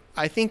 But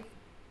I think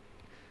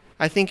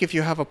if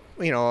you have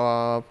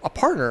a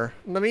partner,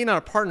 maybe not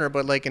a partner,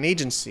 but like an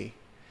agency,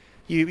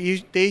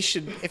 they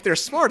should, if they're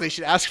smart, they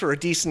should ask for a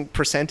decent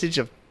percentage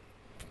of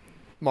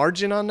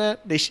margin on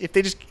that. If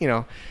they just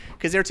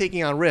because they're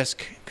taking on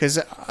risk, because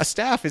a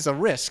staff is a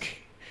risk.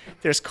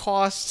 There's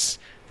costs,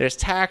 there's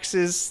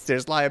taxes,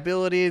 there's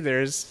liability,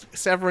 there's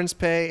severance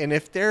pay, and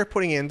if they're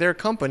putting in their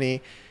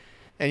company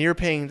and you're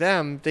paying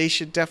them, they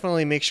should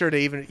definitely make sure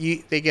they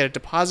get a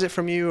deposit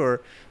from you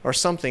or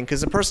something,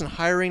 because the person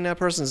hiring that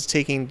person is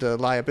taking the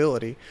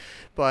liability.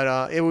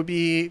 But it would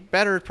be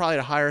better probably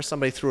to hire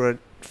somebody through a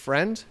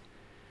friend.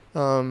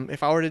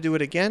 If I were to do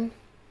it again.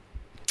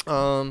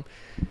 And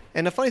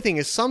the funny thing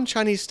is, some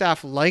Chinese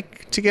staff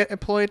like to get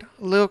employed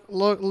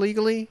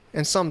legally,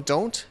 and some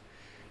don't.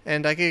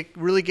 And I could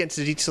really get into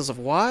the details of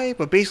why,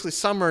 but basically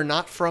some are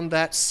not from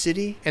that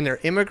city, and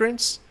they're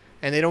immigrants,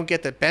 and they don't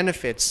get the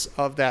benefits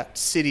of that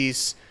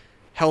city's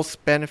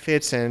health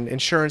benefits and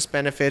insurance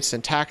benefits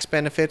and tax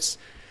benefits.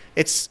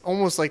 It's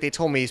almost like they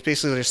told me it's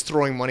basically just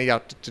throwing money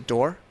out the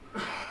door,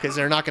 because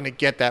they're not going to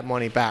get that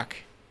money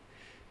back.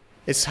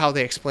 It's how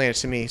they explain it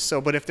to me.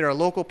 So, but if they're a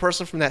local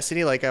person from that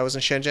city, like I was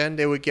in Shenzhen,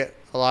 they would get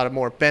a lot of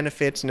more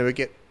benefits, and they would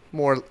get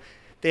more.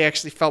 They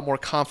actually felt more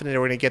confident they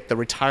were going to get the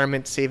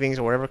retirement savings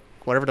or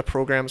whatever the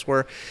programs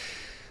were.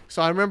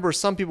 So I remember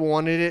some people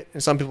wanted it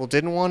and some people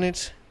didn't want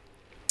it.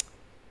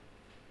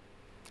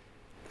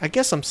 I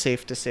guess I'm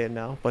safe to say it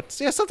now, but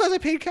yeah, sometimes I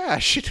paid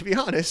cash, to be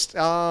honest.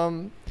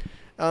 But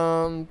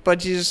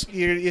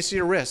it's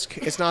your risk.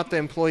 It's not the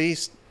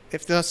employees.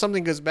 If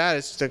something goes bad,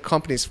 it's the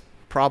company's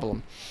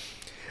problem.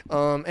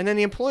 And then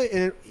the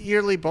employee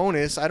yearly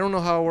bonus, I don't know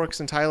how it works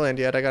in Thailand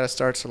yet. I got to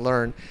start to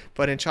learn.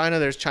 But in China,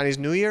 there's Chinese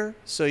New Year.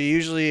 So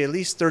usually at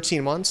least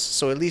 13 months.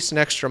 So at least an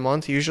extra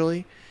month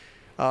usually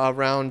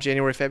around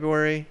January,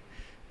 February,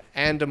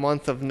 and a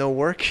month of no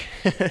work.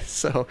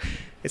 So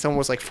it's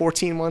almost like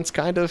 14 months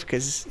kind of,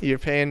 because you're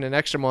paying an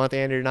extra month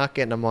and you're not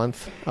getting a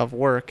month of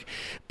work.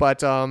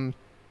 But, you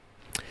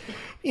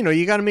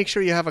got to make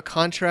sure you have a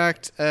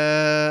contract.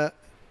 I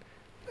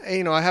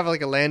have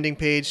like a landing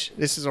page.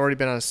 This has already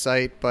been on a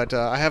site, but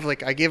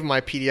I give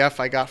my PDF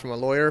I got from a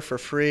lawyer for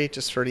free,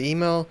 just for the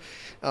email.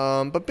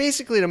 But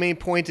basically, the main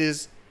point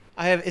is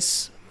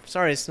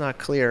sorry, it's not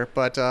clear,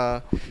 but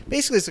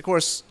basically, it's of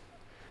course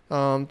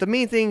the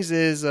main things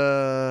is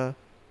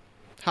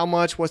how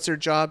much, what's their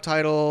job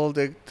title,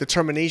 the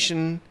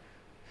termination.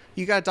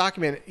 You got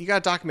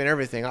to document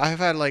everything. I've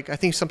had I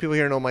think some people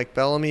here know Mike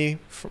Bellamy,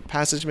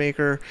 Passage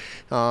Maker.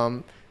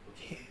 Mike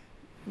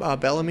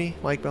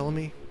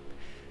Bellamy.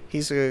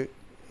 He's a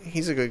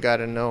good guy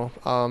to know.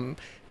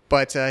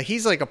 But he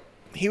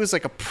was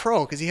like a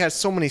pro, because he had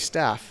so many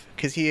staff,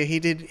 because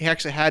he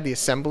actually had the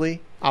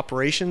assembly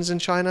operations in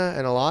China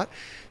and a lot.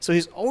 So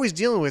he's always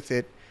dealing with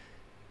it.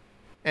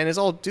 And it's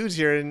all dudes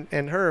here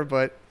and her,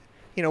 but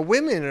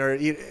women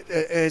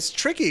it's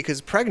tricky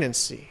because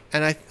pregnancy.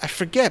 And I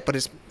forget, but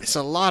it's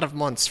a lot of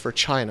months for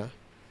China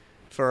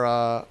for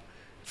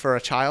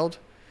a child,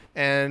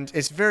 and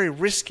it's very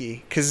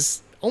risky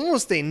because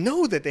almost they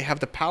know that they have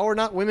the power,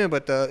 not women,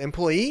 but the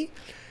employee.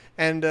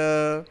 And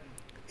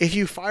if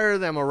you fire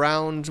them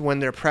around when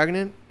they're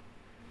pregnant,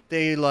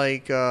 they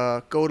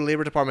go to the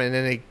labor department, and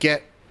then they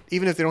get,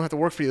 even if they don't have to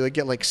work for you, they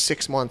get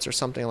 6 months or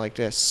something like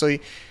this. So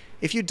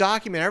if you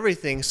document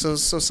everything, so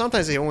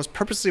sometimes they almost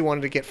purposely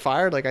wanted to get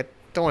fired. I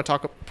don't want to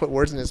put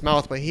words in his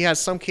mouth, but he has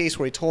some case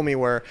where he told me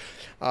where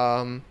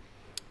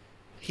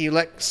he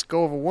lets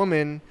go of a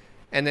woman,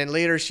 and then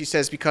later she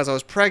says, because I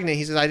was pregnant,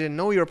 he says, I didn't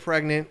know you were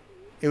pregnant.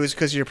 It was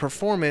because of your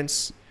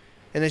performance.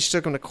 And then she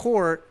took him to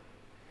court,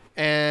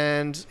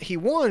 and he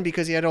won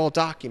because he had it all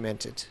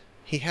documented.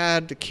 He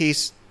had the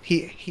case.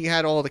 He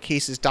had all the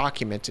cases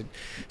documented.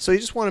 So you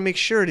just want to make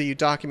sure that you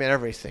document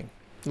everything,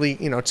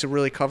 to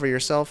really cover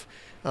yourself.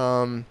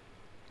 And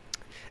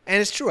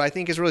it's true. I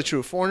think it's really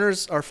true.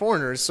 Foreigners are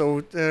foreigners,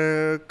 so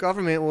the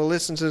government will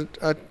listen to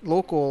a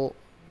local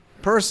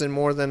person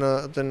more than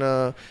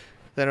a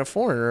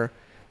foreigner.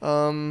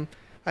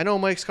 I know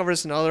Mike's covered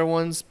this in other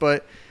ones,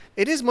 but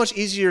it is much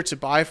easier to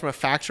buy from a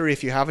factory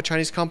if you have a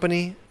Chinese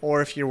company,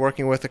 or if you're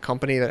working with a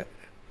company that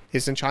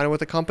is in China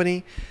with a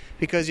company,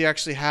 because you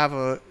actually have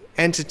a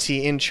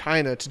entity in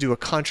China to do a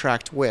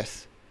contract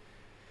with.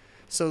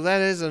 So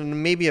that is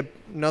maybe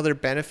another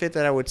benefit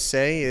that I would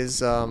say is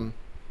that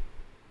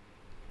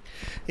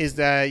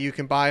you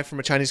can buy from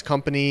a Chinese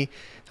company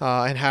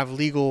and have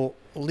legal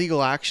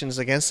actions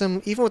against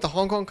them. Even with a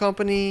Hong Kong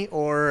company,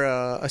 or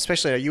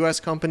especially a U.S.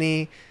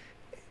 company,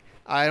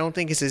 I don't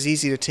think it's as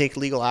easy to take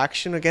legal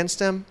action against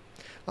them.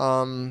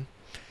 And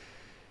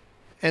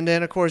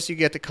then, of course, you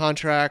get the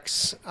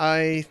contracts.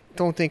 I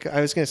don't think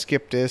I was going to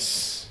skip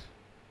this.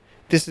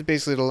 This is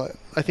basically,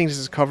 I think this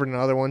is covered in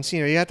other ones.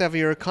 You have to have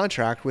your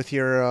contract with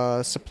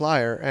your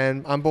supplier,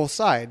 and on both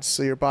sides.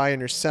 So your buy and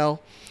your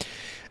sell.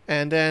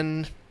 And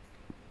then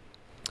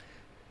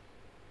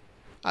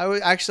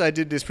I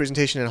did this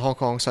presentation in Hong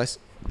Kong. So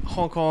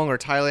Hong Kong or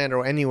Thailand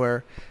or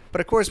anywhere.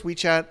 But of course,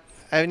 WeChat.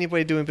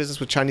 Anybody doing business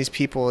with Chinese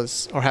people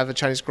or have a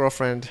Chinese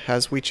girlfriend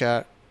has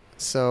WeChat.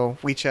 So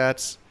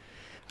WeChat.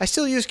 I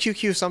still use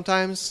QQ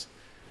sometimes.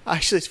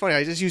 Actually, it's funny.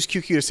 I just use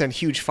QQ to send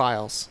huge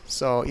files.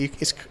 So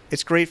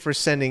it's great for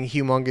sending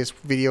humongous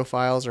video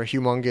files or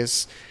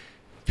humongous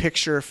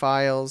picture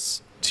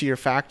files to your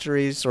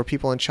factories or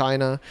people in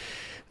China.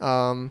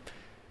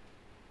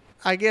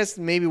 I guess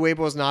maybe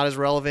Weibo is not as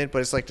relevant, but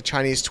it's like the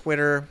Chinese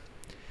Twitter.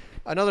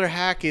 Another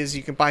hack is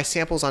you can buy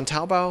samples on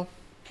Taobao.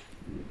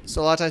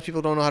 So a lot of times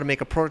people don't know how to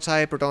make a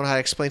prototype or don't know how to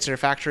explain to their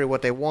factory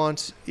what they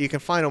want. You can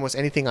find almost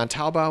anything on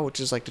Taobao, which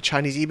is like the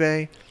Chinese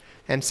eBay,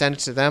 and send it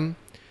to them.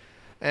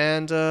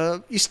 And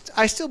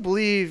I still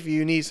believe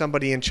you need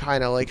somebody in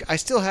China. Like I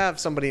still have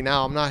somebody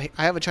now. I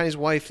have a Chinese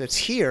wife that's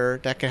here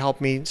that can help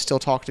me still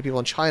talk to people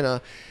in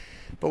China.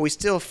 But we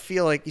still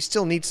feel like you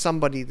still need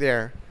somebody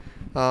there,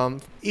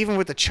 even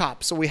with the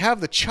CHOP. So we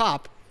have the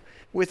CHOP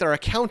with our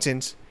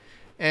accountant,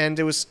 and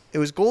it was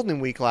Golden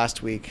Week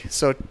last week,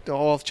 so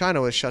all of China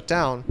was shut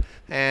down,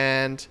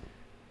 and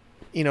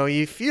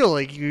you feel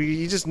like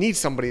you just need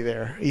somebody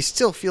there. You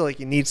still feel like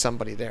you need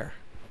somebody there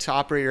to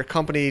operate your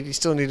company. You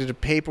still need to do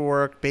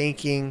paperwork,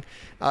 banking.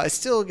 It's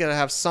still going to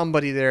have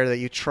somebody there that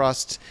you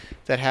trust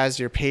that has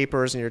your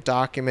papers and your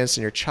documents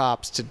and your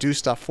chops to do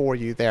stuff for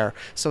you there.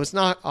 So it's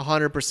not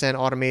 100%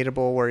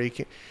 automatable where you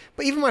can.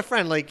 But even my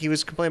friend, like he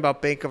was complaining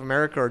about Bank of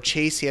America or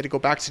Chase. He had to go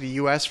back to the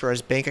U.S. for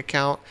his bank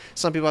account.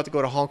 Some people have to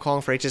go to Hong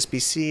Kong for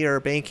HSBC or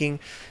banking.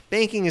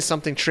 Banking is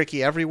something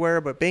tricky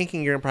everywhere, but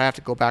banking you're going to probably have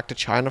to go back to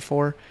China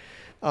for.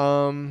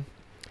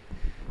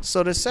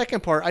 So the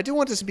second part, I do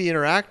want this to be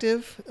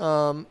interactive.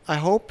 I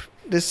hope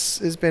this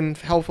has been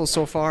helpful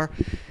so far.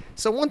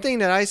 So one thing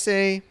that I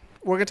say,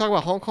 we're going to talk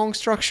about Hong Kong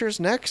structures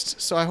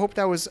next. So I hope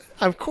that was,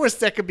 of course,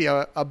 that could be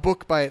a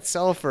book by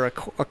itself or a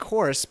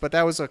course, but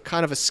that was a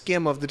kind of a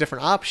skim of the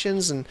different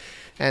options and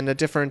the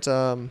different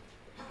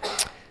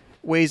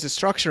ways of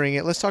structuring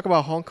it. Let's talk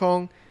about Hong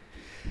Kong.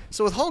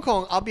 So with Hong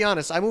Kong, I'll be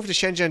honest, I moved to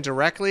Shenzhen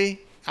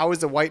directly. I was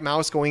the white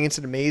mouse going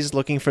into the maze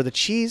looking for the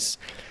cheese.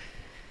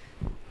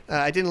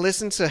 I didn't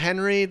listen to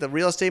Henry, the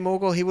real estate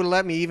mogul. He would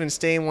let me even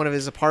stay in one of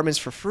his apartments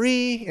for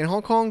free in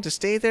Hong Kong to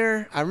stay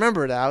there. I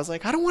remember that. I was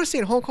like, I don't want to stay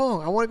in Hong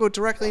Kong. I want to go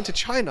directly into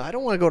China. I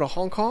don't want to go to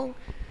Hong Kong.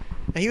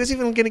 And he was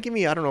even going to give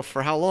me, I don't know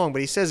for how long,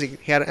 but he says he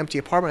had an empty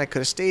apartment I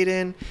could have stayed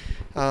in.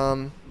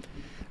 I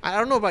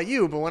don't know about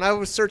you, but when I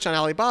would search on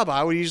Alibaba,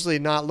 I would usually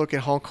not look at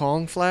Hong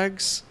Kong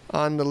flags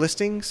on the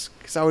listings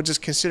because I would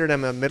just consider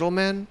them a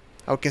middleman.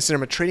 I would consider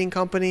them a trading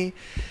company.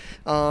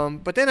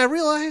 But then I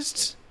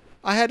realized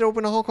I had to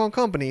open a Hong Kong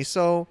company.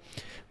 So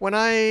when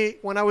I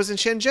was in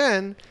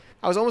Shenzhen,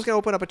 I was almost going to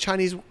open up a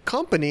Chinese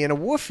company and a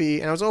woofie,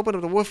 and I was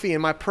opening up the woofie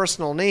in my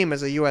personal name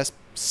as a U.S.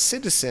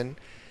 citizen.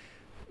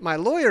 My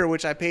lawyer,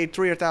 which I paid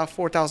 $3,000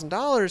 or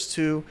 $4,000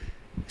 to,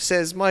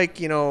 says,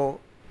 Mike,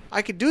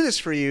 I could do this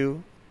for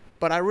you,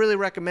 but I really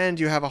recommend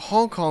you have a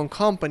Hong Kong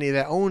company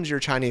that owns your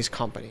Chinese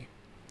company.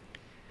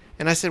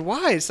 And I said,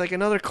 why? It's like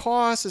another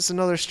cost. It's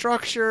another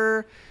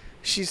structure.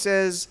 She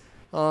says,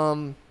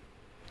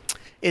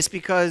 it's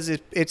because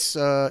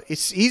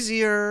it's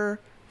easier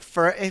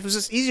it was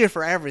just easier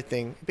for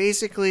everything.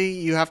 Basically,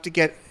 you have to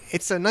get,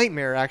 it's a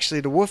nightmare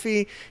actually. The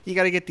woofie, you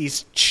got to get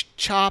these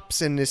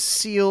chops and the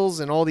seals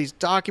and all these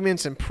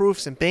documents and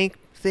proofs and bank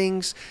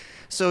things.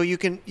 So you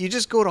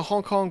just go to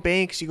Hong Kong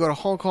banks, you go to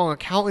Hong Kong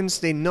accountants,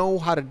 they know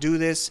how to do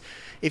this.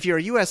 If you're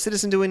a U.S.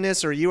 citizen doing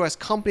this or a U.S.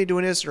 company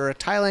doing this or a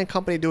Thailand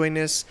company doing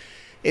this,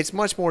 it's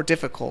much more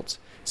difficult.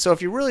 So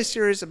if you're really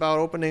serious about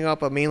opening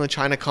up a mainland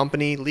China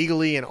company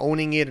legally and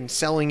owning it and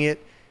selling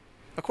it,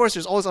 of course,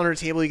 there's always under the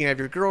table. You can have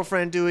your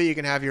girlfriend do it. You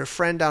can have your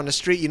friend down the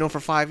street, for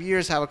 5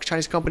 years, have a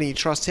Chinese company, you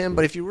trust him.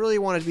 But if you really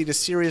want to be the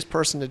serious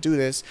person to do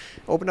this,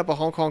 open up a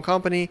Hong Kong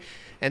company,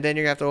 and then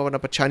you're going to have to open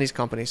up a Chinese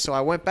company. So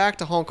I went back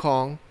to Hong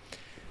Kong,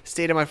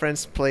 stayed at my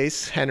friend's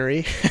place,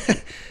 Henry.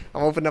 I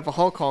opened up a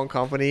Hong Kong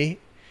company,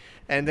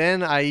 and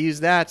then I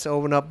used that to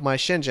open up my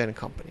Shenzhen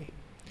company.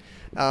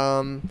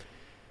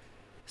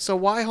 So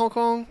why Hong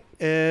Kong?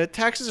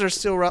 Taxes are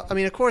still,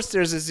 of course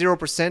there's a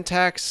 0%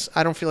 tax.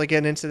 I don't feel like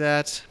getting into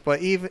that, but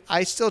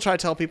I still try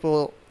to tell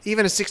people,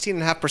 even a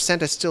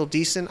 16.5% is still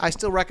decent. I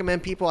still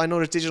recommend people, I know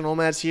there's digital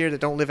nomads here that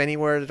don't live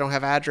anywhere, that don't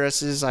have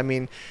addresses,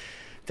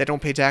 that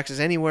don't pay taxes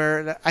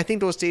anywhere. I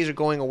think those days are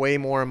going away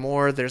more and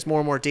more. There's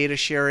more and more data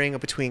sharing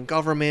between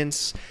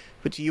governments,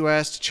 with the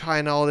U.S.,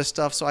 China, all this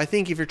stuff. So I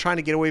think if you're trying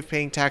to get away from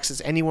paying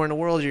taxes anywhere in the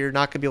world, you're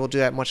not going to be able to do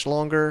that much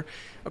longer.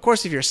 Of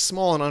course, if you're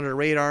small and under the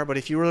radar, but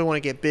if you really want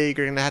to get big,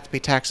 you're going to have to pay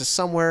taxes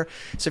somewhere.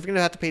 So if you're going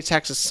to have to pay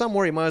taxes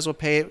somewhere, you might as well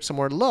pay it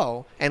somewhere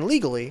low and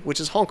legally, which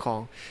is Hong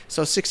Kong.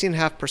 So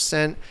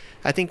 16.5%.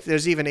 I think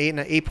there's even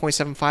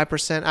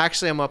 8.75%.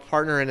 Actually, I'm a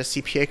partner in a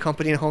CPA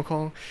company in Hong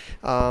Kong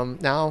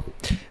now.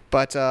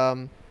 But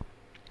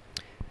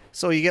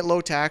so you get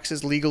low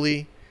taxes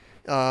legally.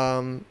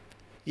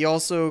 You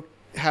also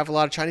have a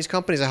lot of Chinese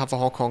companies that have the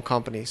Hong Kong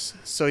companies,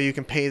 so you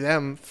can pay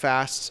them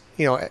fast.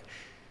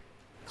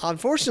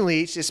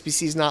 Unfortunately,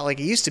 HSBC is not like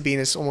it used to be,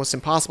 and it's almost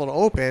impossible to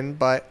open.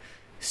 But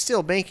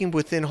still banking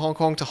within Hong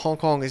Kong to Hong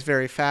Kong is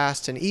very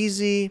fast and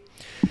easy.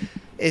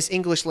 It's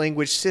English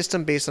language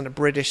system based on the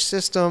British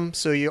system,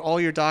 so all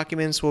your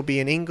documents will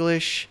be in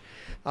English.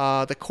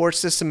 The court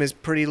system is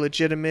pretty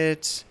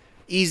legitimate,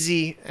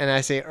 easy, and I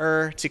say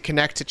to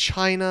connect to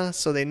China,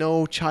 so they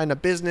know China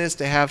business.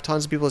 They have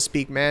tons of people that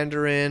speak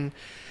Mandarin,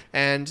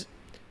 and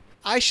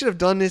I should have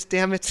done this,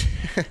 damn it.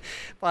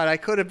 But I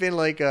could have been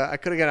I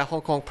could have got a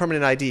Hong Kong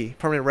permanent ID,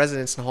 permanent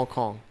residence in Hong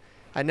Kong.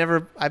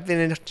 I've been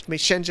in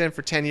Shenzhen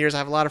for 10 years. I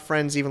have a lot of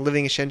friends even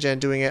living in Shenzhen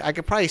doing it. I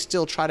could probably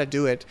still try to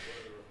do it.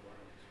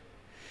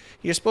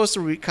 You're supposed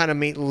to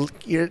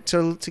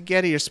to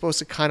get it, you're supposed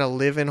to kind of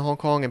live in Hong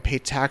Kong and pay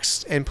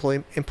tax,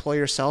 employ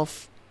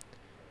yourself.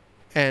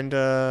 And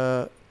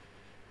so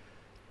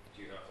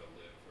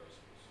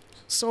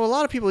a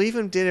lot of people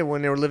even did it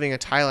when they were living in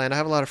Thailand. I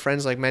have a lot of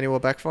friends like Manuel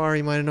Bekvar,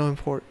 you might have known him,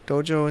 Port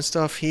Dojo and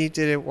stuff. He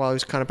did it while he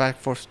was kind of back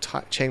and forth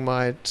to Chiang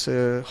Mai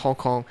to Hong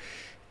Kong.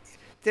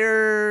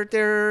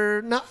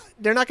 They're not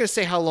going to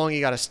say how long you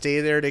got to stay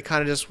there. They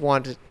kind of just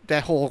want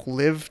that whole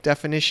live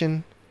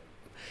definition.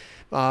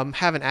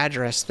 Have an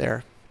address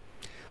there,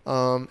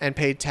 and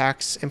pay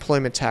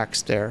employment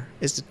tax there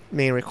is the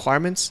main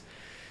requirements.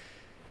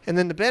 And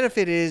then the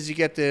benefit is you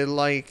get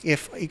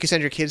if you can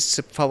send your kids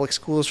to public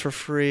schools for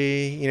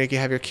free, you can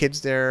have your kids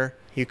there.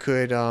 You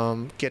could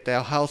get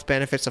the health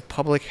benefits of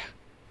public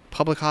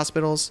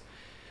hospitals.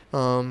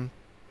 And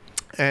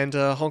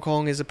Hong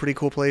Kong is a pretty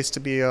cool place to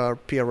be a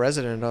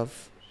resident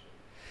of.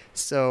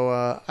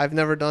 So I've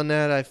never done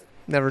that. I've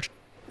never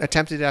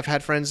attempted it. I've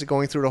had friends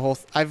going through the whole.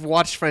 I've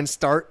watched friends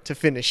start to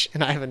finish,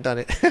 and I haven't done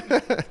it.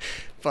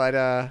 But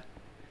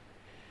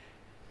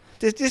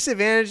the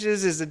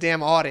disadvantages is the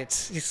damn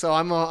audits. So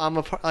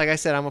like I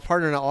said, I'm a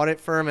partner in an audit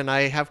firm, and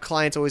I have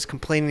clients always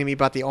complaining to me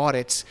about the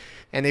audits,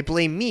 and they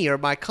blame me or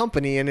my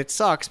company, and it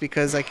sucks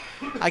because I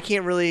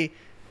can't really.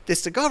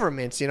 It's the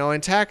government,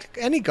 and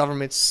any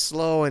government's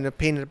slow and a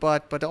pain in the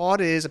butt, but the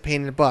audit is a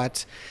pain in the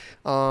butt.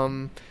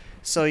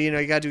 So, you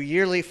got to do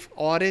yearly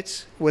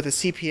audit with a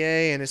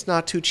CPA, and it's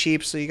not too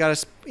cheap. So you got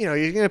to,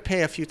 you're going to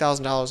pay a few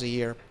 $1,000s a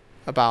year,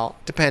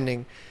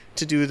 depending,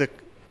 to do the,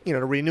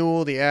 the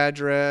renewal, the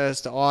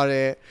address, the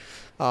audit,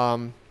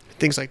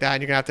 things like that.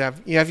 And you're going to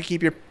have to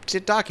keep your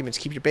documents,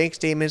 keep your bank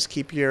statements,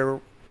 keep your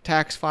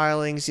tax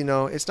filings.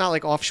 It's not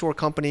like offshore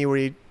company where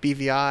you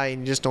BVI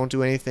and you just don't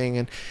do anything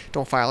and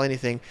don't file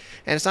anything.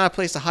 And it's not a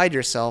place to hide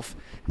yourself.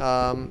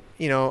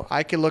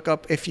 I could look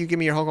up, if you give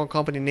me your Hong Kong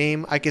company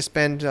name, I could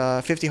spend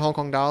 50 Hong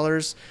Kong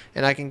dollars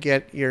and I can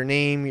get your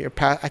name,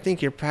 I can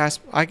get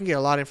a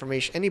lot of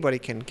information. Anybody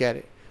can get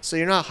it. So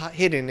you're not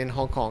hidden in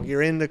Hong Kong.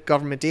 You're in the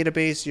government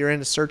database. You're in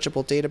a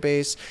searchable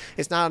database.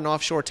 It's not an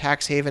offshore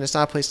tax haven. It's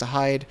not a place to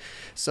hide.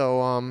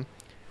 So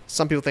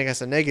some people think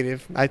that's a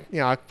negative.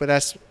 But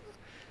that's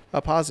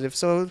a positive.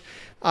 So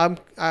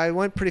I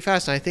went pretty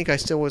fast, and I think I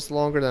still was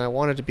longer than I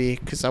wanted to be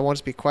because I wanted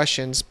to be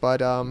questions.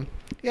 But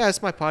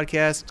it's my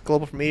podcast,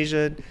 Global from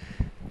Asia.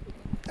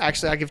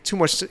 Actually, I give too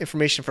much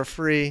information for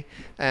free,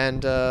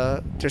 and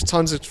there's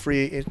tons of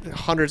free,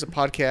 hundreds of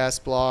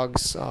podcasts,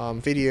 blogs,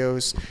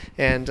 videos,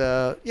 and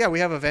we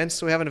have events.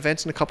 So we have an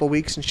event in a couple of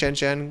weeks in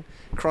Shenzhen,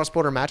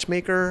 Cross-Border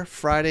Matchmaker,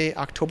 Friday,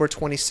 October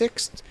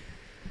 26th.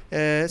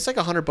 It's like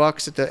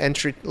 $100 at the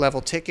entry level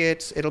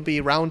ticket. It'll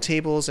be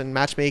roundtables and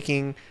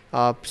matchmaking,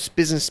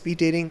 business speed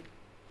dating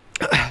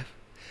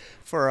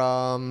for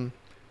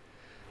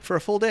a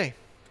full day,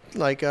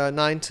 like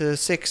 9 to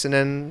 6, and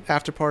then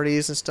after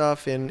parties and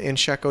stuff in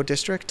Shekou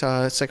District.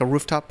 It's like a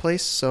rooftop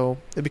place, so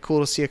it'd be cool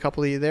to see a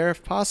couple of you there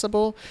if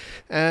possible.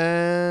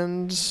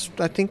 And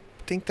I think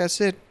that's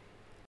it.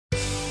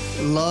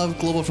 Love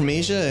Global from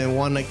Asia and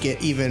want to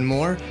get even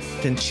more?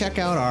 Then check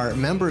out our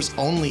members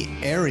only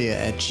area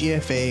at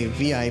gfavip.com.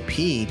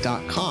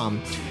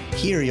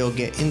 Here you'll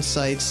get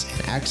insights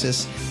and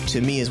access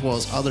to me as well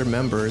as other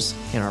members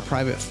in our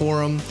private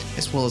forum,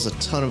 as well as a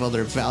ton of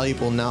other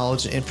valuable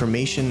knowledge and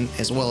information,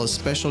 as well as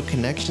special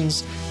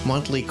connections,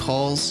 monthly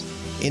calls,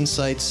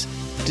 insights,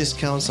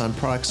 discounts on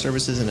product,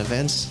 services, and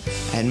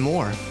events, and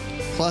more.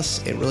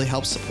 Plus, it really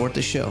helps support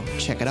the show.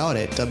 Check it out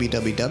at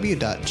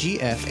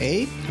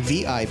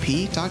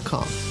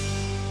www.gfavip.com.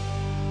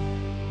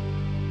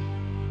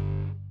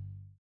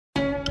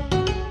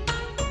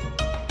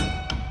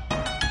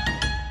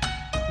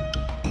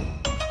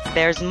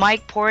 There's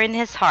Mike pouring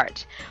his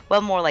heart, well,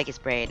 more like his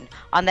brain,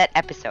 on that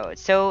episode.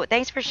 So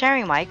thanks for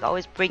sharing, Mike,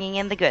 always bringing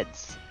in the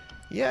goods.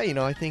 Yeah,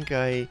 I think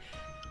I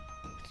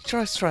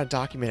try to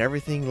document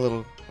everything, a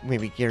little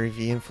maybe Gary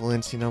Vee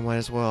influence, might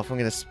as well. If I'm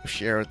going to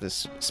share with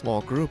this small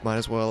group, might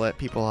as well let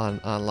people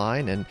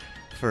online and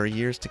for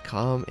years to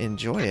come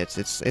enjoy it.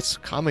 It's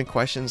common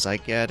questions I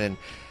get, and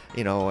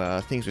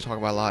things we talk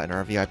about a lot in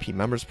our VIP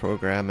members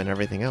program and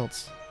everything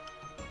else.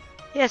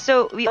 Yeah,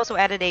 so we also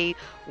added a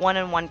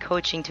one-on-one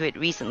coaching to it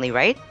recently,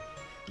 right?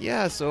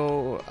 Yeah,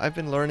 so I've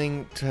been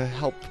learning to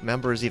help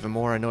members even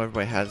more. I know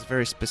everybody has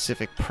very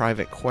specific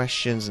private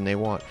questions and they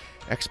want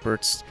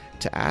experts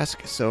to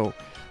ask. So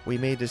we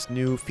made this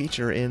new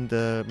feature in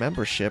the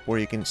membership where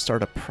you can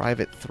start a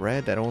private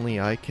thread that only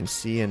I can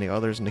see and the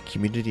others in the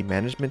community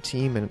management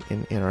team and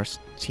in our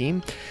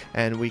team,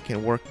 and we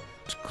can work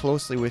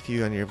closely with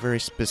you on your very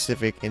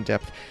specific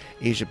in-depth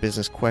Asia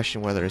business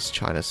question, whether it's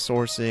China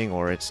sourcing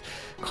or it's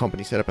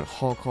company set up in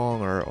Hong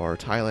Kong or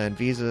Thailand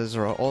visas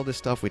or all this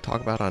stuff we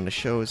talk about on the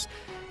shows.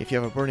 If you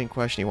have a burning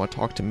question you want to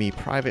talk to me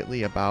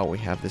privately about, we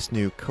have this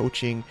new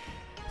coaching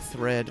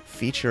thread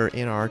feature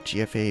in our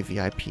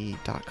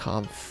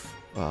gfavip.com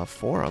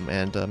forum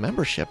and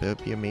membership. It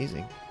would be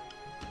amazing.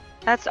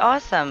 That's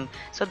awesome.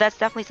 So that's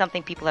definitely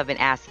something people have been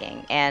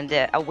asking,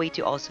 and a way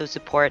to also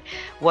support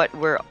what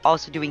we're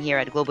also doing here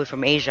at Global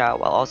from Asia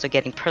while also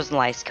getting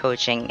personalized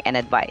coaching and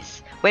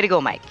advice. Way to go,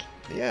 Mike.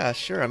 Yeah,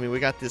 sure. I mean, we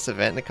got this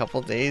event in a couple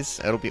of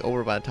days. It'll be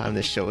over by the time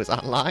this show is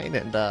online,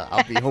 and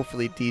I'll be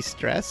hopefully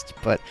de-stressed.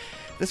 But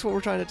this is what we're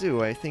trying to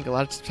do. I think a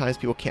lot of times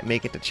people can't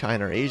make it to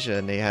China or Asia,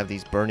 and they have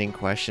these burning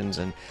questions,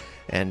 and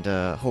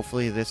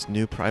hopefully this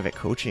new private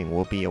coaching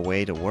will be a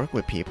way to work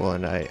with people,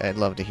 and I'd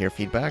love to hear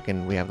feedback,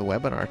 and we have the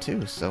webinar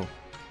too. So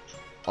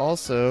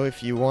also,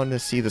 if you want to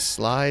see the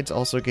slides,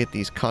 also get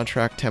these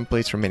contract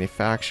templates for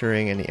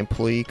manufacturing and the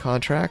employee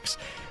contracts.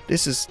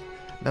 This is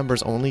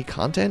members only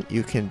content.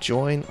 You can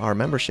join our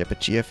membership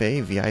at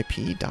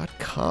gfavip.com.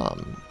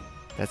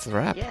 That's the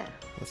wrap. Yeah,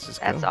 let's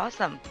just that's go.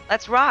 Awesome.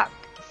 Let's rock.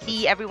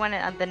 See everyone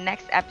on the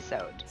next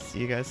episode. See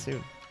you guys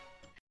soon.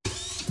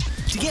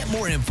 To get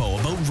more info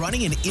about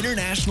running an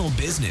international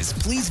business,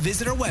 please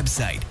visit our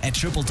website at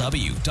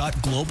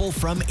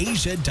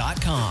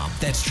www.globalfromasia.com.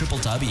 That's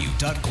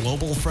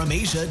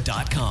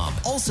www.globalfromasia.com.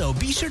 Also,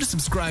 be sure to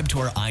subscribe to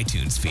our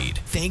iTunes feed.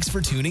 Thanks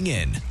for tuning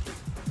in.